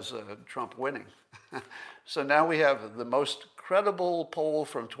Trump winning. So now we have the most credible poll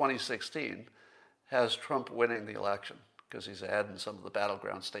from 2016 has Trump winning the election because he's ahead in some of the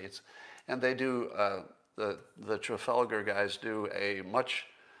battleground states. And they do, the Trafalgar guys do a much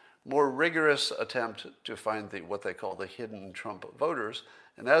more rigorous attempt to find what they call the hidden Trump voters.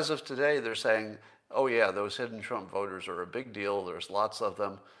 And as of today, they're saying, oh yeah, those hidden Trump voters are a big deal. There's lots of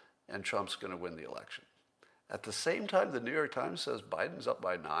them, and Trump's going to win the election. At the same time, the New York Times says Biden's up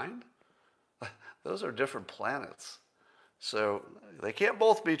by 9. Those are different planets. So they can't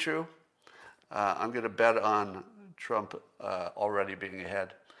both be true. I'm going to bet on Trump already being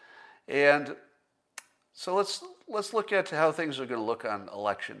ahead. And so let's look at how things are going to look on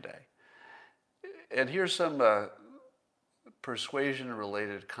Election Day. And here's some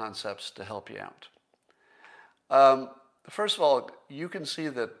persuasion-related concepts to help you out. First of all, you can see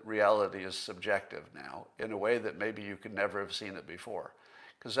that reality is subjective now in a way that maybe you could never have seen it before.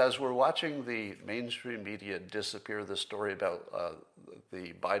 Because as we're watching the mainstream media disappear the story about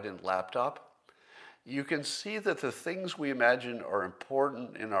the Biden laptop, you can see that the things we imagine are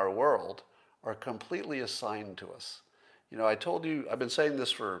important in our world are completely assigned to us. You know, I told you, I've been saying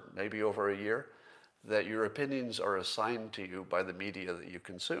this for maybe over a year, that your opinions are assigned to you by the media that you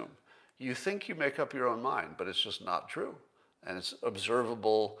consume. You think you make up your own mind, but it's just not true. And it's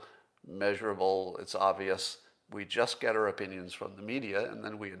observable, measurable, it's obvious. We just get our opinions from the media, and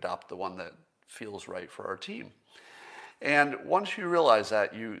then we adopt the one that feels right for our team. And once you realize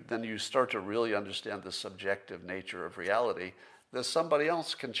that, then you start to really understand the subjective nature of reality, that somebody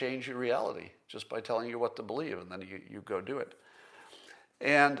else can change your reality just by telling you what to believe, and then you go do it.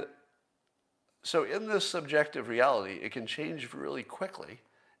 And so in this subjective reality, it can change really quickly,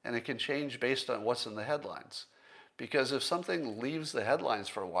 and it can change based on what's in the headlines. Because if something leaves the headlines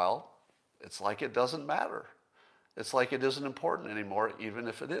for a while, it's like it doesn't matter. It's like it isn't important anymore, even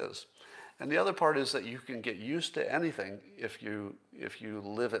if it is. And the other part is that you can get used to anything if you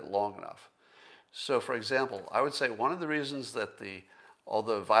live it long enough. So for example, I would say one of the reasons that all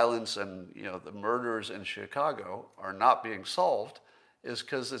the violence and the murders in Chicago are not being solved is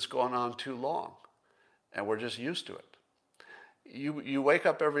because it's gone on too long, and we're just used to it. You wake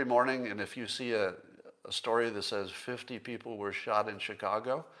up every morning, and if you see a story that says 50 people were shot in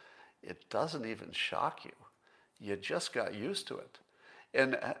Chicago, it doesn't even shock you. You just got used to it.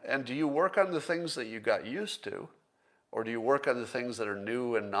 And do you work on the things that you got used to, or do you work on the things that are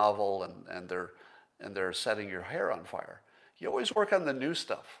new and novel and they're setting your hair on fire? You always work on the new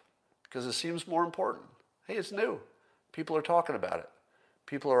stuff because it seems more important. Hey, it's new. People are talking about it.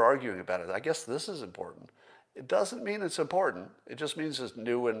 People are arguing about it. I guess this is important. It doesn't mean it's important. It just means it's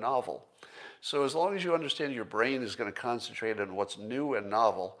new and novel. So as long as you understand your brain is going to concentrate on what's new and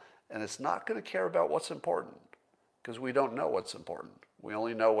novel, and it's not going to care about what's important, because we don't know what's important. We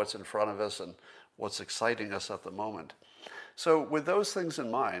only know what's in front of us and what's exciting us at the moment. So with those things in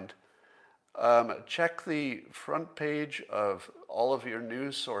mind, check the front page of all of your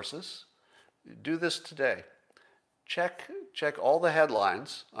news sources. Do this today. Check all the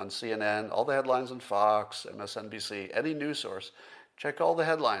headlines on CNN, all the headlines on Fox, MSNBC, any news source. Check all the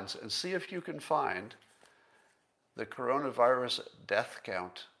headlines and see if you can find the coronavirus death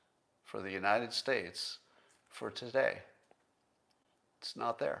count for the United States for today. It's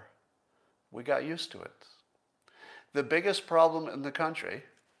not there. We got used to it. The biggest problem in the country,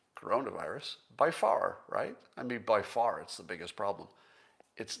 coronavirus, by far, right? I mean, by far, it's the biggest problem.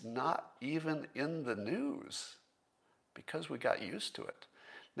 It's not even in the news because we got used to it.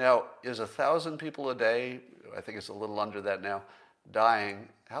 Now, is 1,000 people a day, I think it's a little under that now, dying?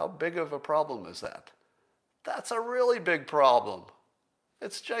 How big of a problem is that? That's a really big problem.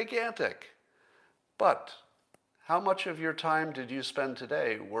 It's gigantic. But how much of your time did you spend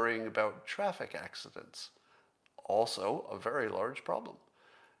today worrying about traffic accidents? Also a very large problem.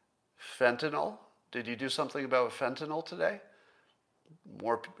 Fentanyl, did you do something about fentanyl today?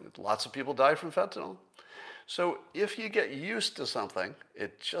 Lots of people die from fentanyl. So if you get used to something,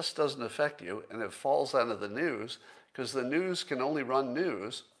 it just doesn't affect you, and it falls out of the news, because the news can only run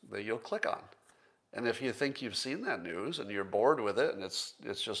news that you'll click on. And if you think you've seen that news and you're bored with it and it's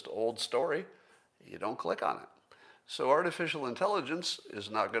just old story, you don't click on it. So artificial intelligence is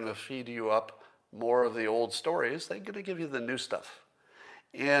not going to feed you up more of the old stories. They're going to give you the new stuff.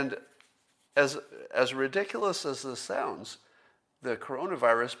 And as ridiculous as this sounds, the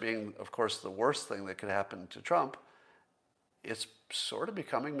coronavirus being, of course, the worst thing that could happen to Trump, it's sort of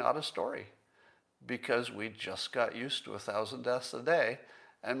becoming not a story because we just got used to 1,000 deaths a day,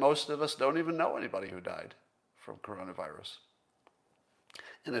 and most of us don't even know anybody who died from coronavirus.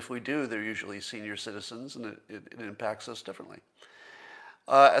 And if we do, they're usually senior citizens, and it impacts us differently.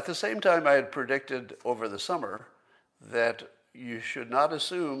 At the same time, I had predicted over the summer that you should not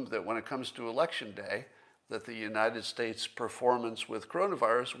assume that when it comes to Election Day, that the United States' performance with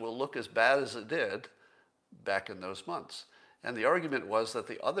coronavirus will look as bad as it did back in those months. And the argument was that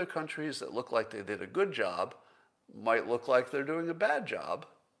the other countries that look like they did a good job might look like they're doing a bad job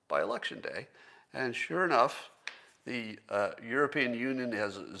by Election Day. And sure enough, the European Union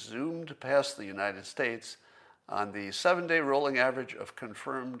has zoomed past the United States on the 7-day rolling average of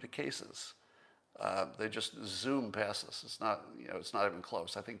confirmed cases. They just zoom past us. It's not even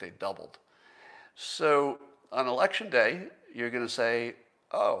close. I think they doubled. So on election day, you're going to say,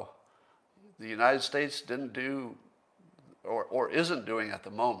 oh, the United States didn't do or isn't doing at the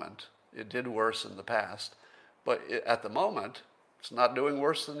moment. It did worse in the past, but at the moment, it's not doing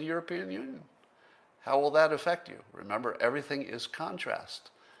worse than the European Union. How will that affect you? Remember, everything is contrast.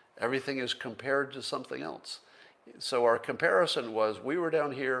 Everything is compared to something else. So our comparison was we were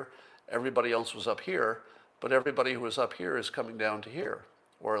down here, everybody else was up here, but everybody who was up here is coming down to here,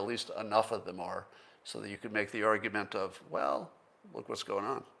 or at least enough of them are, so that you could make the argument of, well, look what's going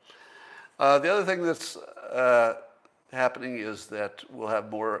on. The other thing that's happening is that we'll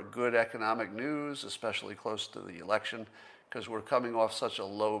have more good economic news, especially close to the election, because we're coming off such a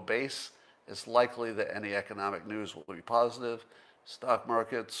low base. It's likely that any economic news will be positive. Stock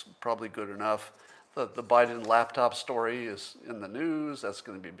market's probably good enough. The Biden laptop story is in the news. That's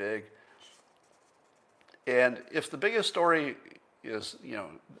going to be big. And if the biggest story is,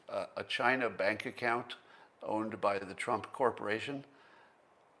 a China bank account owned by the Trump Corporation,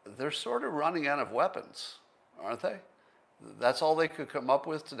 they're sort of running out of weapons, aren't they? That's all they could come up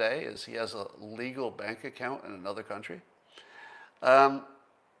with today is he has a legal bank account in another country.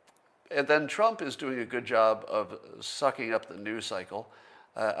 And then Trump is doing a good job of sucking up the news cycle.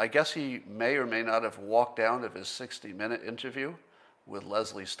 I guess he may or may not have walked out of his 60-minute interview with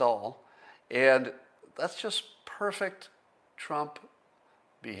Leslie Stahl. And that's just perfect Trump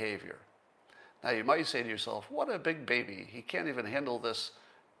behavior. Now, you might say to yourself, what a big baby. He can't even handle this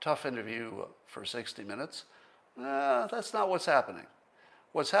tough interview for 60 minutes. That's not what's happening.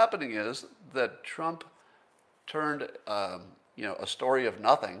 What's happening is that Trump turned a story of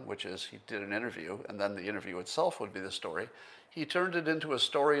nothing, which is he did an interview, and then the interview itself would be the story. He turned it into a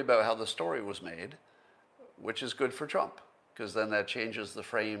story about how the story was made, which is good for Trump, because then that changes the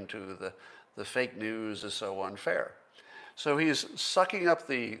frame to the fake news is so unfair. So he's sucking up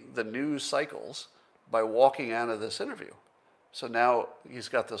the news cycles by walking out of this interview. So now he's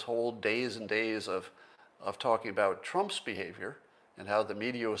got this whole days and days of talking about Trump's behavior and how the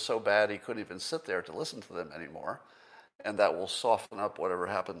media was so bad he couldn't even sit there to listen to them anymore. And that will soften up whatever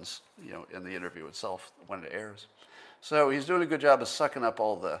happens, in the interview itself when it airs. So he's doing a good job of sucking up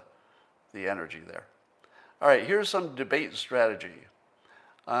all the energy there. All right, here's some debate strategy.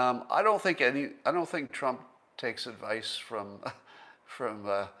 I don't think Trump takes advice from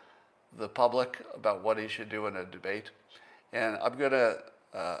the public about what he should do in a debate. And I'm gonna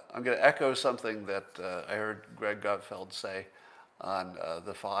echo something that I heard Greg Gutfeld say on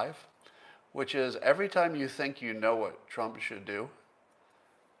The Five, which is every time you think you know what Trump should do,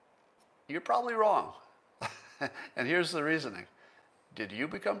 you're probably wrong. And here's the reasoning. Did you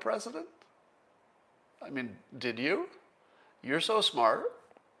become president? I mean, did you? You're so smart.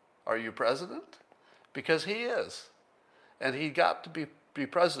 Are you president? Because he is. And he got to be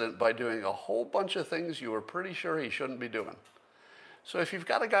president by doing a whole bunch of things you were pretty sure he shouldn't be doing. So if you've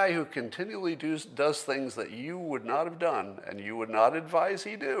got a guy who continually does things that you would not have done and you would not advise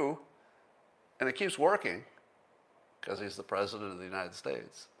he do, and it keeps working because he's the president of the United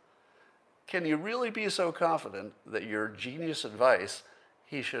States, can you really be so confident that your genius advice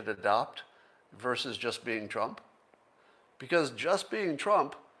he should adopt versus just being Trump? Because just being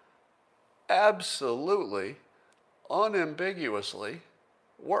Trump absolutely, unambiguously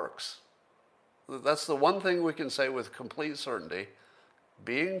works. That's the one thing we can say with complete certainty.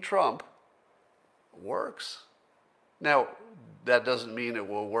 Being Trump works. Now, that doesn't mean it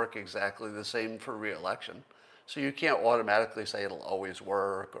will work exactly the same for re-election. So you can't automatically say it'll always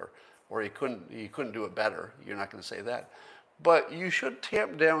work or he couldn't do it better. You're not going to say that. But you should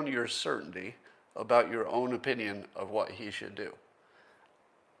tamp down your certainty about your own opinion of what he should do.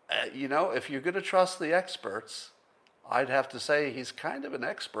 If you're going to trust the experts, I'd have to say he's kind of an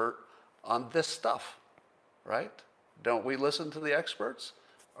expert on this stuff, right? Don't we listen to the experts?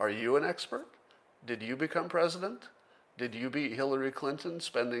 Are you an expert? Did you become president? Did you beat Hillary Clinton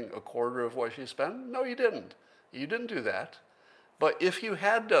spending a quarter of what she spent? No, you didn't. You didn't do that. But if you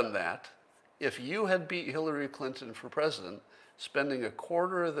had done that, if you had beat Hillary Clinton for president, spending a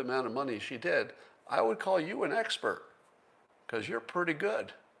quarter of the amount of money she did, I would call you an expert because you're pretty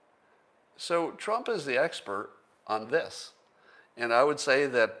good. So Trump is the expert on this. And I would say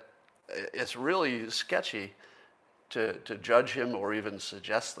that it's really sketchy to judge him or even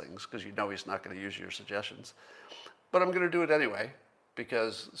suggest things because he's not going to use your suggestions. But I'm going to do it anyway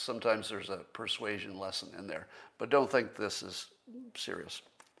because sometimes there's a persuasion lesson in there. But don't think this is serious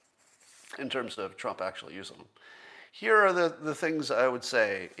in terms of Trump actually using them. Here are the things I would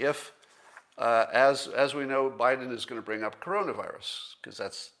say. If, as we know, Biden is going to bring up coronavirus because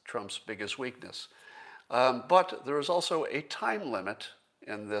that's Trump's biggest weakness. But there is also a time limit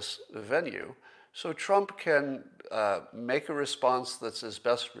in this venue. So Trump can make a response that's his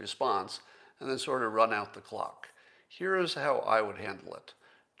best response and then sort of run out the clock. Here is how I would handle it.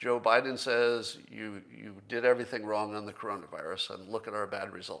 Joe Biden says, you did everything wrong on the coronavirus, and look at our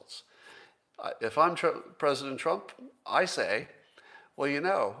bad results. If I'm President Trump, I say, well,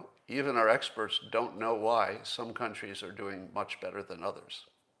 even our experts don't know why some countries are doing much better than others.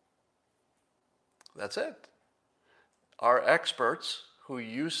 That's it. Our experts, who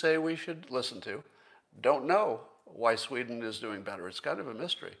you say we should listen to, don't know why Sweden is doing better. It's kind of a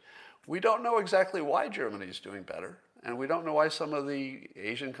mystery. We don't know exactly why Germany is doing better, and we don't know why some of the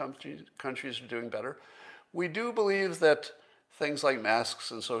Asian countries are doing better. We do believe that things like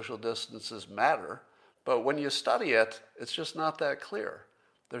masks and social distances matter, but when you study it, it's just not that clear.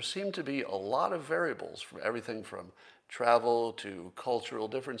 There seem to be a lot of variables, from everything from travel to cultural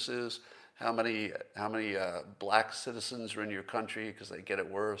differences, how many black citizens are in your country because they get it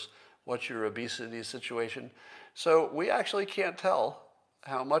worse, what's your obesity situation. So we actually can't tell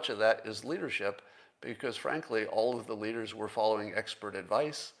how much of that is leadership, because frankly, all of the leaders were following expert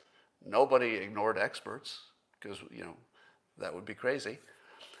advice. Nobody ignored experts, because that would be crazy.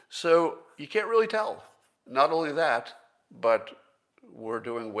 So you can't really tell. Not only that, but we're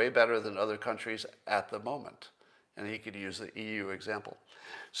doing way better than other countries at the moment. And he could use the EU example.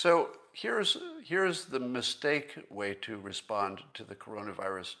 So here's the mistake way to respond to the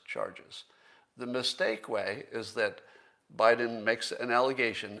coronavirus charges. The mistake way is that Biden makes an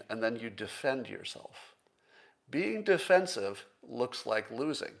allegation and then you defend yourself. Being defensive looks like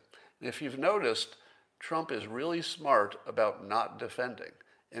losing. And if you've noticed, Trump is really smart about not defending,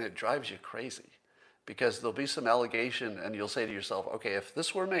 and it drives you crazy, because there'll be some allegation and you'll say to yourself, okay, if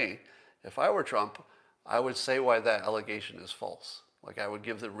this were me, if I were Trump, I would say why that allegation is false. Like, I would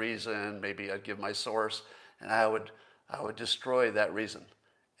give the reason, maybe I'd give my source, and I would destroy that reason.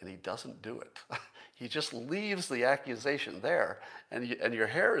 And he doesn't do it. He just leaves the accusation there, and your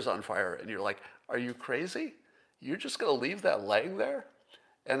hair is on fire, and you're like, are you crazy? You're just going to leave that laying there?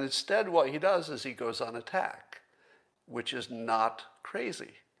 And instead, what he does is he goes on attack, which is not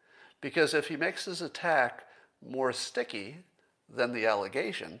crazy. Because if he makes his attack more sticky than the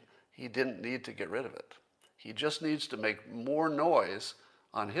allegation, he didn't need to get rid of it. He just needs to make more noise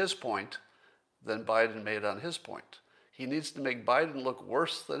on his point than Biden made on his point. He needs to make Biden look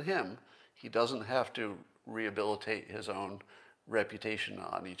worse than him. He doesn't have to rehabilitate his own reputation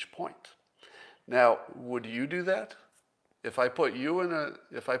on each point. Now, would you do that? If I put you in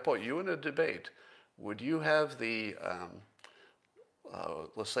a debate, would you have the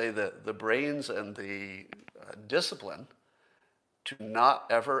let's say the brains and the discipline to not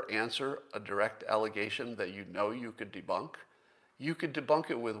ever answer a direct allegation that you could debunk? You could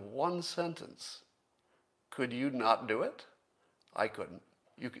debunk it with one sentence. Could you not do it? I couldn't.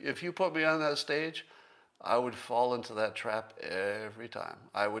 If you put me on that stage, I would fall into that trap every time.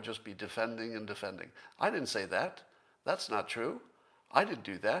 I would just be defending and defending. I didn't say that. That's not true. I didn't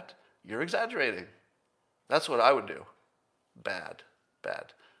do that. You're exaggerating. That's what I would do. Bad.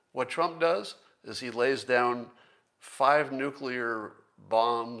 What Trump does is he lays down 5 nuclear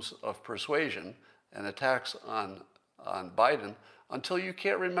bombs of persuasion and attacks on Biden until you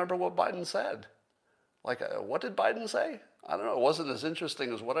can't remember what Biden said. Like, what did Biden say? I don't know. It wasn't as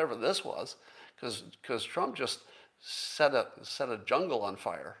interesting as whatever this was, because Trump just set a jungle on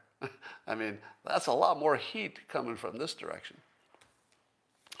fire. I mean, that's a lot more heat coming from this direction.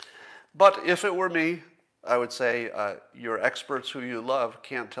 But if it were me, I would say your experts who you love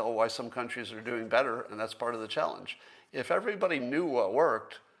can't tell why some countries are doing better, and that's part of the challenge. If everybody knew what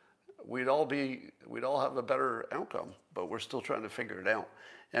worked, we'd all have a better outcome, but we're still trying to figure it out.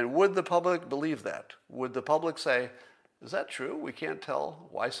 And would the public believe that? Would the public say, is that true? We can't tell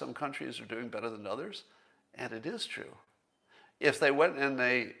why some countries are doing better than others? And it is true. If they went and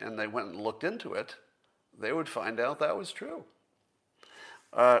looked into it, they would find out that was true.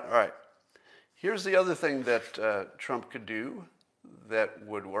 All right. Here's the other thing that Trump could do that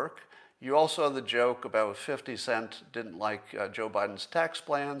would work. You all saw the joke about 50 Cent didn't like Joe Biden's tax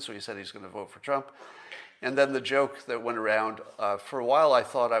plan, so he said he's going to vote for Trump. And then the joke that went around, for a while I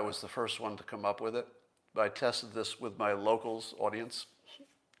thought I was the first one to come up with it. I tested this with my Locals audience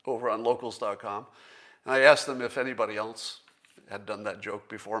over on locals.com. And I asked them if anybody else had done that joke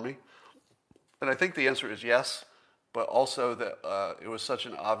before me. And I think the answer is yes, but also that it was such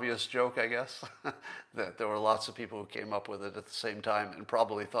an obvious joke, I guess, that there were lots of people who came up with it at the same time and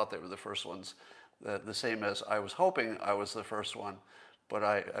probably thought they were the first ones, the same as I was hoping I was the first one, but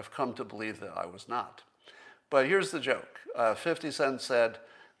I've come to believe that I was not. But here's the joke. 50 Cent said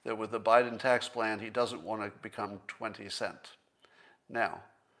that with the Biden tax plan, he doesn't want to become 20 Cent. Now,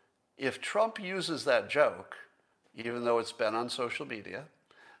 if Trump uses that joke, even though it's been on social media,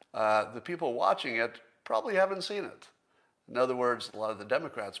 the people watching it probably haven't seen it. In other words, a lot of the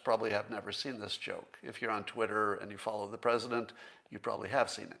Democrats probably have never seen this joke. If you're on Twitter and you follow the president, you probably have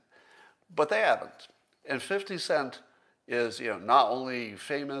seen it. But they haven't. And 50 Cent is, not only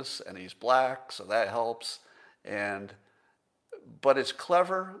famous and he's black, so that helps, but it's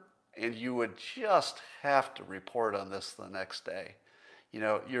clever, and you would just have to report on this the next day.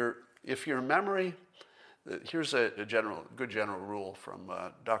 If your memory, here's a good general rule from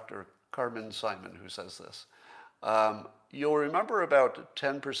Dr. Carmen Simon, who says this. You'll remember about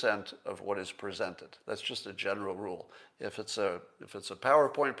 10% of what is presented. That's just a general rule. If it's a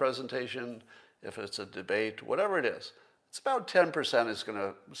PowerPoint presentation, if it's a debate, whatever it is, it's about 10% is going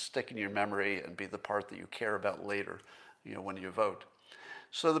to stick in your memory and be the part that you care about later, when you vote.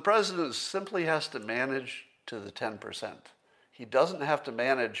 So the president simply has to manage to the 10%. He doesn't have to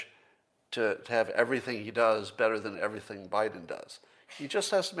manage to have everything he does better than everything Biden does. He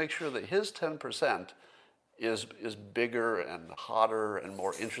just has to make sure that his 10% is bigger and hotter and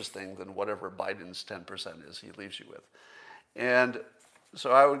more interesting than whatever Biden's 10% is he leaves you with. And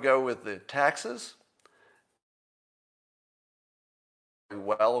so I would go with the taxes,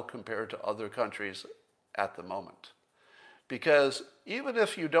 well compared to other countries at the moment. Because even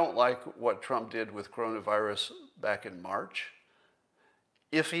if you don't like what Trump did with coronavirus back in March,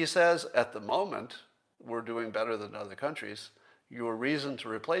 if he says at the moment we're doing better than other countries, your reason to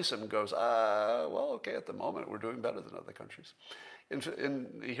replace him goes, okay, at the moment we're doing better than other countries. And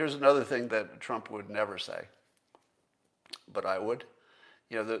here's another thing that Trump would never say, but I would.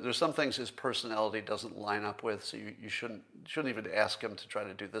 There's some things his personality doesn't line up with, so you shouldn't even ask him to try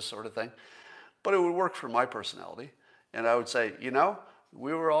to do this sort of thing. But it would work for my personality. And I would say,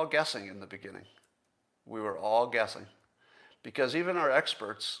 we were all guessing in the beginning. We were all guessing. Because even our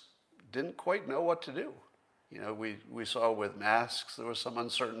experts didn't quite know what to do. We saw with masks, there was some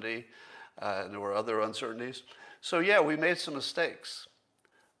uncertainty, and there were other uncertainties. So yeah, we made some mistakes.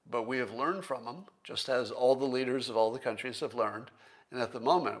 But we have learned from them, just as all the leaders of all the countries have learned. And at the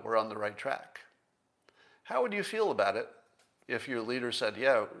moment, we're on the right track. How would you feel about it if your leader said,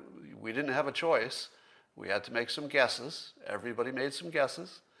 yeah, we didn't have a choice. We had to make some guesses. Everybody made some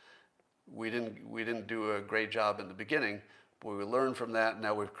guesses. We didn't do a great job in the beginning, but we learned from that, and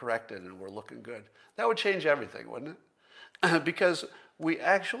now we've corrected, and we're looking good. That would change everything, wouldn't it? Because we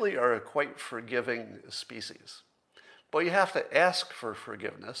actually are a quite forgiving species. But you have to ask for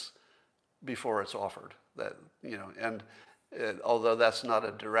forgiveness before it's offered. Although that's not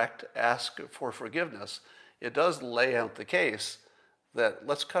a direct ask for forgiveness, it does lay out the case that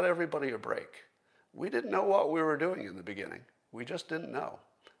let's cut everybody a break. We didn't know what we were doing in the beginning. We just didn't know.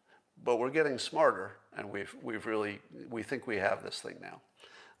 But we're getting smarter, and we think we have this thing now.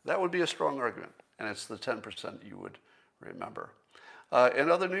 That would be a strong argument, and it's the 10% you would remember.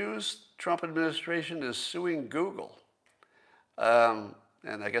 In other news, Trump administration is suing Google. And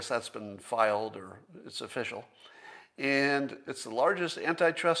I guess that's been filed, or it's official. And it's the largest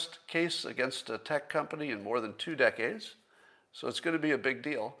antitrust case against a tech company in more than 2 decades. So it's going to be a big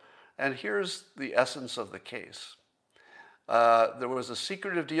deal. And here's the essence of the case. There was a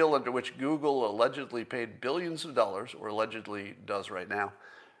secretive deal under which Google allegedly paid billions of dollars, or allegedly does right now,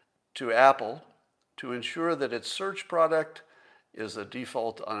 to Apple to ensure that its search product is a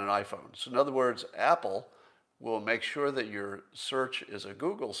default on an iPhone. So in other words, Apple will make sure that your search is a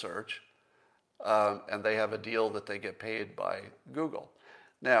Google search, and they have a deal that they get paid by Google.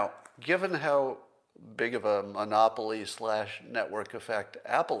 Now, given how big of a monopoly / network effect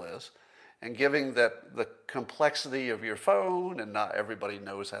Apple is, and given that the complexity of your phone and not everybody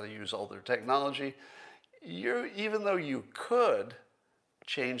knows how to use all their technology, even though you could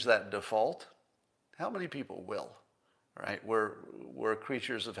change that default, how many people will, right? We're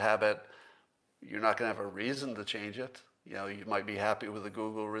creatures of habit. You're not going to have a reason to change it. You might be happy with the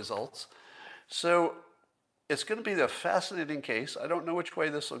Google results. So it's going to be a fascinating case. I don't know which way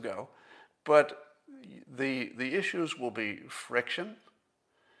this will go, but the issues will be friction.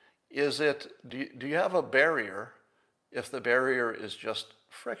 Do you have a barrier if the barrier is just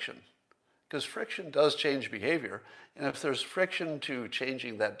friction? Because friction does change behavior. And if there's friction to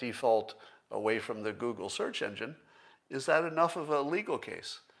changing that default away from the Google search engine, is that enough of a legal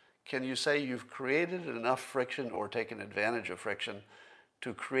case? Can you say you've created enough friction or taken advantage of friction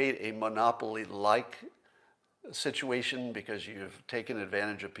to create a monopoly-like situation because you've taken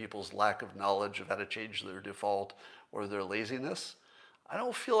advantage of people's lack of knowledge of how to change their default or their laziness? I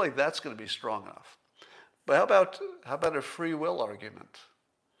don't feel like that's going to be strong enough. But how about a free will argument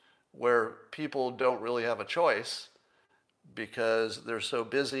where people don't really have a choice, because they're so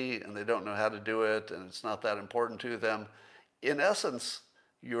busy and they don't know how to do it and it's not that important to them. In essence,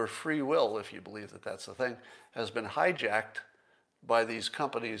 your free will, if you believe that that's the thing, has been hijacked by these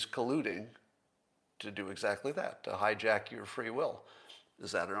companies colluding to do exactly that, to hijack your free will.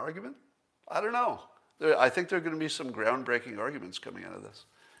 Is that an argument? I don't know. I think there are going to be some groundbreaking arguments coming out of this.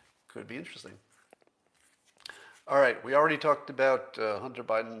 Could be interesting. All right, we already talked about Hunter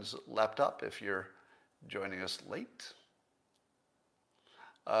Biden's laptop, if you're joining us late.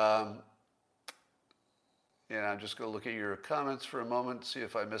 I'm just going to look at your comments for a moment, see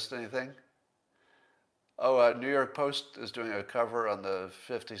if I missed anything. Oh, New York Post is doing a cover on the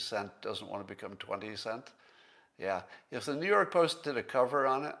 50 cent doesn't want to become 20 cent. Yeah, if the New York Post did a cover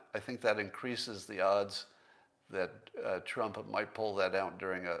on it, I think that increases the odds that Trump might pull that out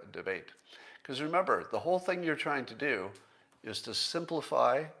during a debate. Because remember, the whole thing you're trying to do is to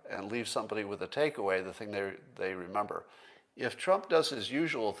simplify and leave somebody with a takeaway, the thing they remember. If Trump does his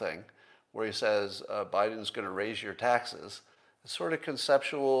usual thing, where he says Biden's going to raise your taxes, it's sort of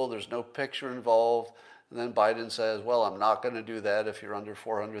conceptual, there's no picture involved, and then Biden says, well, I'm not going to do that if you're under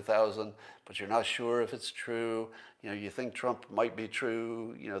 400,000, but you're not sure if it's true. You think Trump might be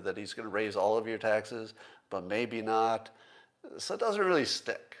true, that he's going to raise all of your taxes, but maybe not. So it doesn't really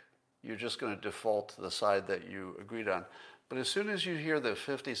stick. You're just going to default to the side that you agreed on. But as soon as you hear that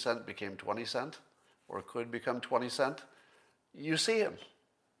 50 cent became 20 cent, or could become 20 cent, you see him.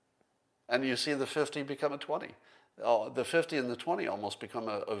 And you see the 50 become a 20. Oh, the 50 and the 20 almost become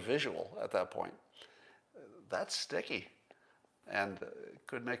a visual at that point. That's sticky, and it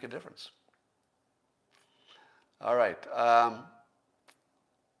could make a difference. All right.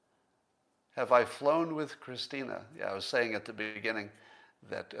 Have I flown with Christina? Yeah, I was saying at the beginning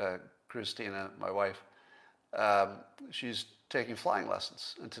that Christina, my wife, she's taking flying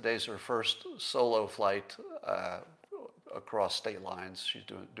lessons, and today's her first solo flight across state lines. She's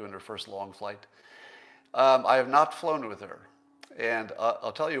doing her first long flight. I have not flown with her. And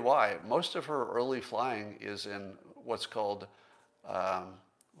I'll tell you why. Most of her early flying is in what's called,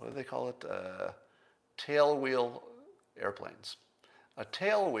 what do they call it? Tail wheel airplanes. A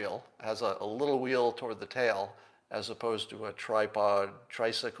tail wheel has a little wheel toward the tail as opposed to a tripod,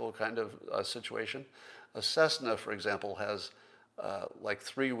 tricycle kind of situation. A Cessna, for example, has like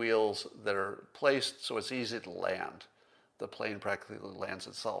 3 wheels that are placed so it's easy to land. The plane practically lands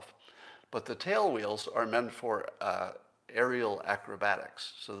itself. But the tail wheels are meant for aerial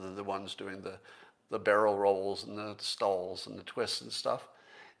acrobatics. So they're the ones doing the barrel rolls and the stalls and the twists and stuff.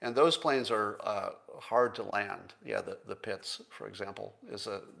 And those planes are hard to land. Yeah, the Pitts, for example, is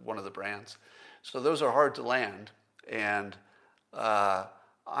one of the brands. So those are hard to land. And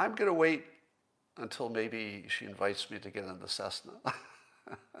I'm going to wait until maybe she invites me to get in the Cessna.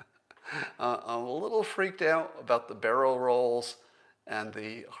 I'm a little freaked out about the barrel rolls and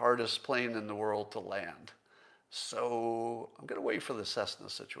the hardest plane in the world to land. So I'm going to wait for the Cessna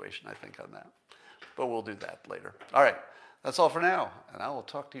situation, I think, on that. But we'll do that later. All right, that's all for now, and I will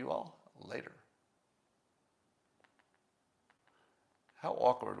talk to you all later. How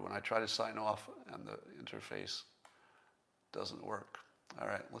awkward when I try to sign off and the interface doesn't work. All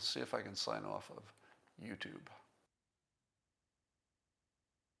right, let's see if I can sign off of YouTube.